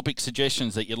your topic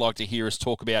suggestions that you'd like to hear us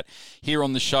talk about here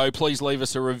on the show. Please leave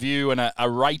us a review and a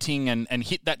rating and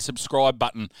hit that subscribe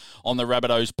button on the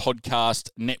Rabbitohs Podcast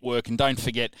Network. And don't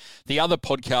forget the other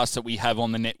podcasts that we have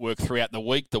on the network throughout the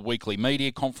week, the weekly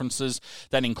media conferences.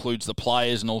 That includes the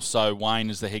players and also Wayne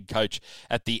as the head coach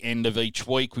at the end of each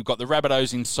week. We've got the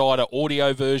Rabbitohs Insider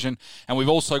audio version, and we've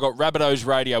also got Rabbitohs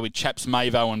Radio with Chaps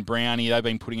Mavo and Brownie. They've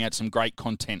been putting out some great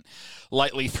content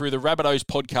lately through the Rabbitohs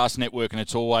Podcast Network, and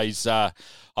it's always I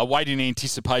wait in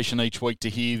anticipation each week to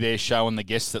hear their show and the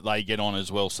guests that they get on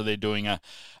as well. So they're doing a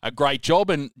great job.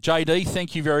 And JD,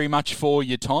 thank you very much for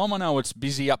your time. I know it's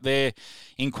busy up there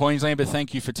in Queensland, but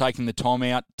thank you for taking the time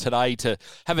out today to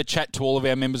have a chat to all of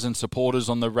our members and supporters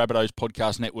on the Rabbitohs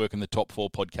Podcast Network and the Top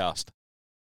 4 podcast.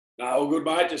 No, all good,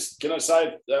 mate. Just can I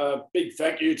say a big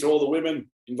thank you to all the women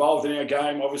involved in our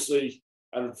game. Obviously,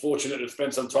 I'm fortunate to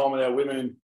spend some time with our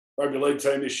women rugby league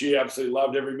team this year. Absolutely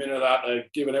loved every minute of that.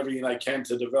 They've given everything they can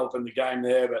to developing the game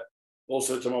there, but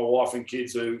also to my wife and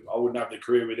kids, who I wouldn't have the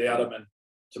career without them, and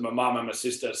to my mum and my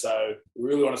sister. So we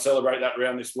really want to celebrate that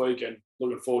round this week, and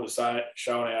looking forward to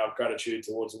showing our gratitude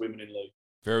towards the women in league.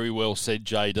 Very well said,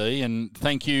 JD. And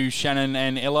thank you, Shannon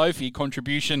and Elo, for your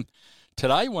contribution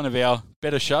today. One of our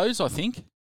better shows, I think.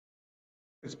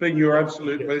 It's been your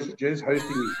absolute pleasure, Jez,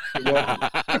 hosting me. You're welcome.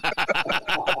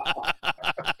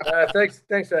 Thanks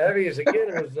for having us again.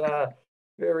 It was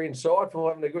very insightful.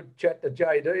 Having a good chat to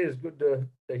JD. It's good to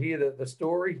hear the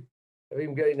story of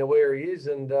him getting to where he is.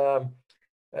 And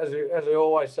as I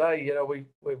always say,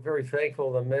 we're very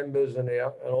thankful to the members and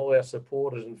all our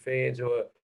supporters and fans who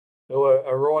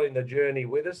are riding the journey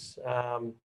with us.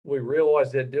 We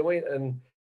realise they're doing it, and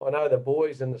I know the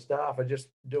boys and the staff are just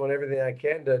doing everything they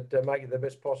can to make it the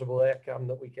best possible outcome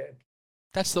that we can.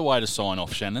 That's the way to sign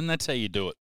off, Shannon. That's how you do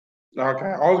it. Okay,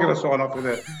 I was going to sign off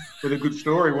with a good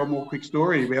story. One more quick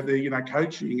story about the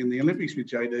coaching in the Olympics with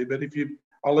JD. But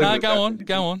go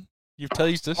on. You've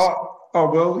teased us. Oh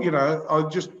well, I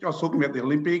was talking about the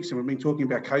Olympics, and we've been talking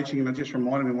about coaching, and it just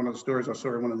reminded me of one of the stories I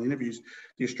saw in one of the interviews.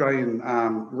 The Australian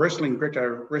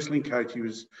Greco wrestling coach, he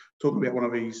was talking about one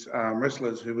of his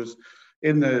wrestlers who was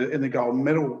in the gold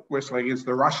medal wrestling against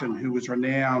the Russian, who was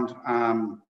renowned.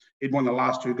 He'd won the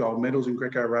last 2 gold medals in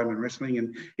Greco-Roman wrestling,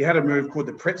 and he had a move called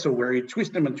the pretzel, where he'd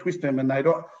twist them, and if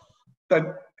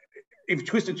you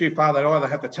twisted too far, they'd either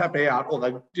have to tap out or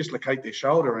they'd dislocate their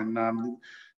shoulder. And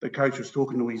the coach was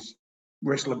talking to his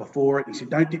wrestler before it. He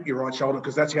said, "Don't dip your right shoulder,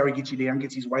 because that's how he gets you down,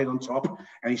 gets his weight on top,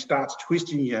 and he starts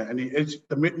twisting you." And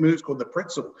the move's called the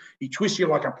pretzel. He twists you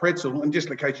like a pretzel and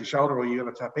dislocates your shoulder, or you're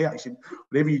going to tap out. He said,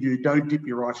 "Whatever you do, don't dip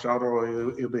your right shoulder,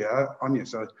 or he'll be on you."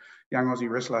 So young Aussie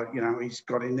wrestler, he's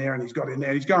got in there and he's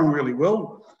going really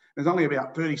well. There's only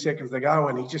about 30 seconds to go,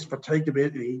 and he's just fatigued a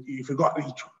bit, and he forgot, and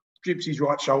he trips his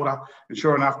right shoulder, and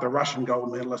sure enough, the Russian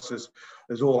gold medalist is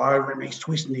all over him. He's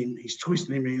twisting him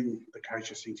in. The coach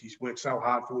just thinks he's worked so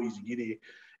hard for years to get here.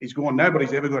 He's gone.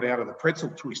 Nobody's ever got out of the pretzel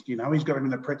twist, He's got him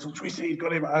in the pretzel twist, and he's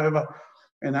got him over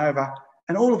and over.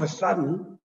 And all of a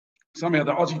sudden, somehow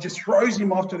the Aussie just throws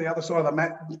him off to the other side of the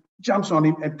mat, jumps on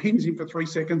him and pins him for 3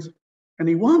 seconds, and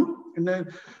he won. And the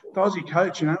Aussie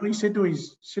coach, he said to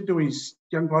his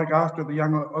young bloke after, the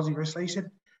young Aussie wrestler, he said,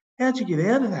 "How'd you get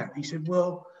out of that?" He said,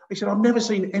 "I've never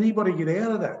seen anybody get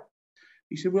out of that."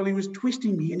 He said, "Well, he was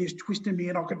twisting me, and he was twisting me,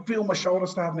 and I could feel my shoulder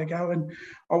starting to go, and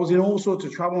I was in all sorts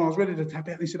of trouble, and I was ready to tap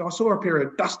out." And he said, "I saw a pair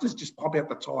of dusters just pop out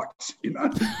the tights, He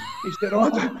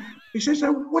said,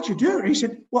 "So what'd you do?" He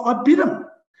said, "Well, I bit him."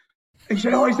 He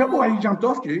said, "Oh, is that why he jumped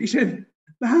off you?" He said,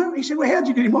 "No." He said, "Well, how'd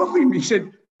you get him off him?" He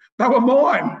said, "They were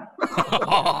mine."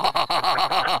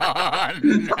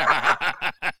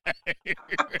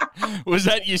 Was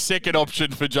that your second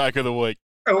option for Joke of the Week?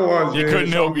 It was. You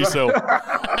couldn't help yourself.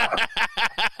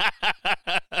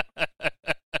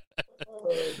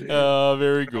 Oh,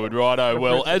 very good. Righto.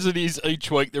 Well, as it is each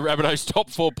week, the Rabbitohs Top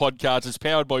 4 podcast is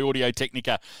powered by Audio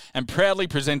Technica and proudly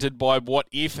presented by What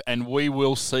If, and we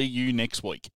will see you next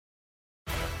week.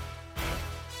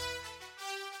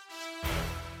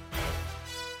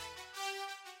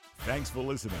 Thanks for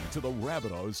listening to the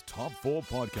Rabbitohs Top 4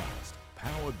 podcast,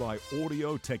 powered by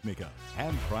Audio Technica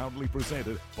and proudly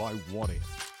presented by What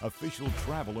If, official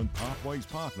travel and pathways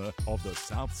partner of the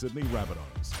South Sydney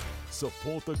Rabbitohs.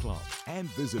 Support the club and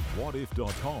visit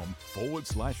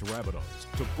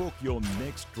whatif.com/Rabbitohs to book your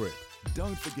next trip.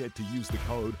 Don't forget to use the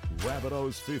code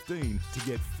Rabbitohs15 to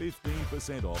get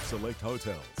 15% off select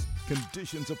hotels.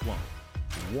 Conditions apply.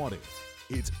 What If?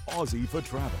 It's Aussie for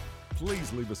travel.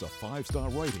 Please leave us a 5-star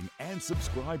rating and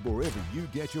subscribe wherever you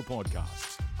get your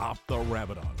podcasts. Up the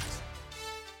Rabbitohs.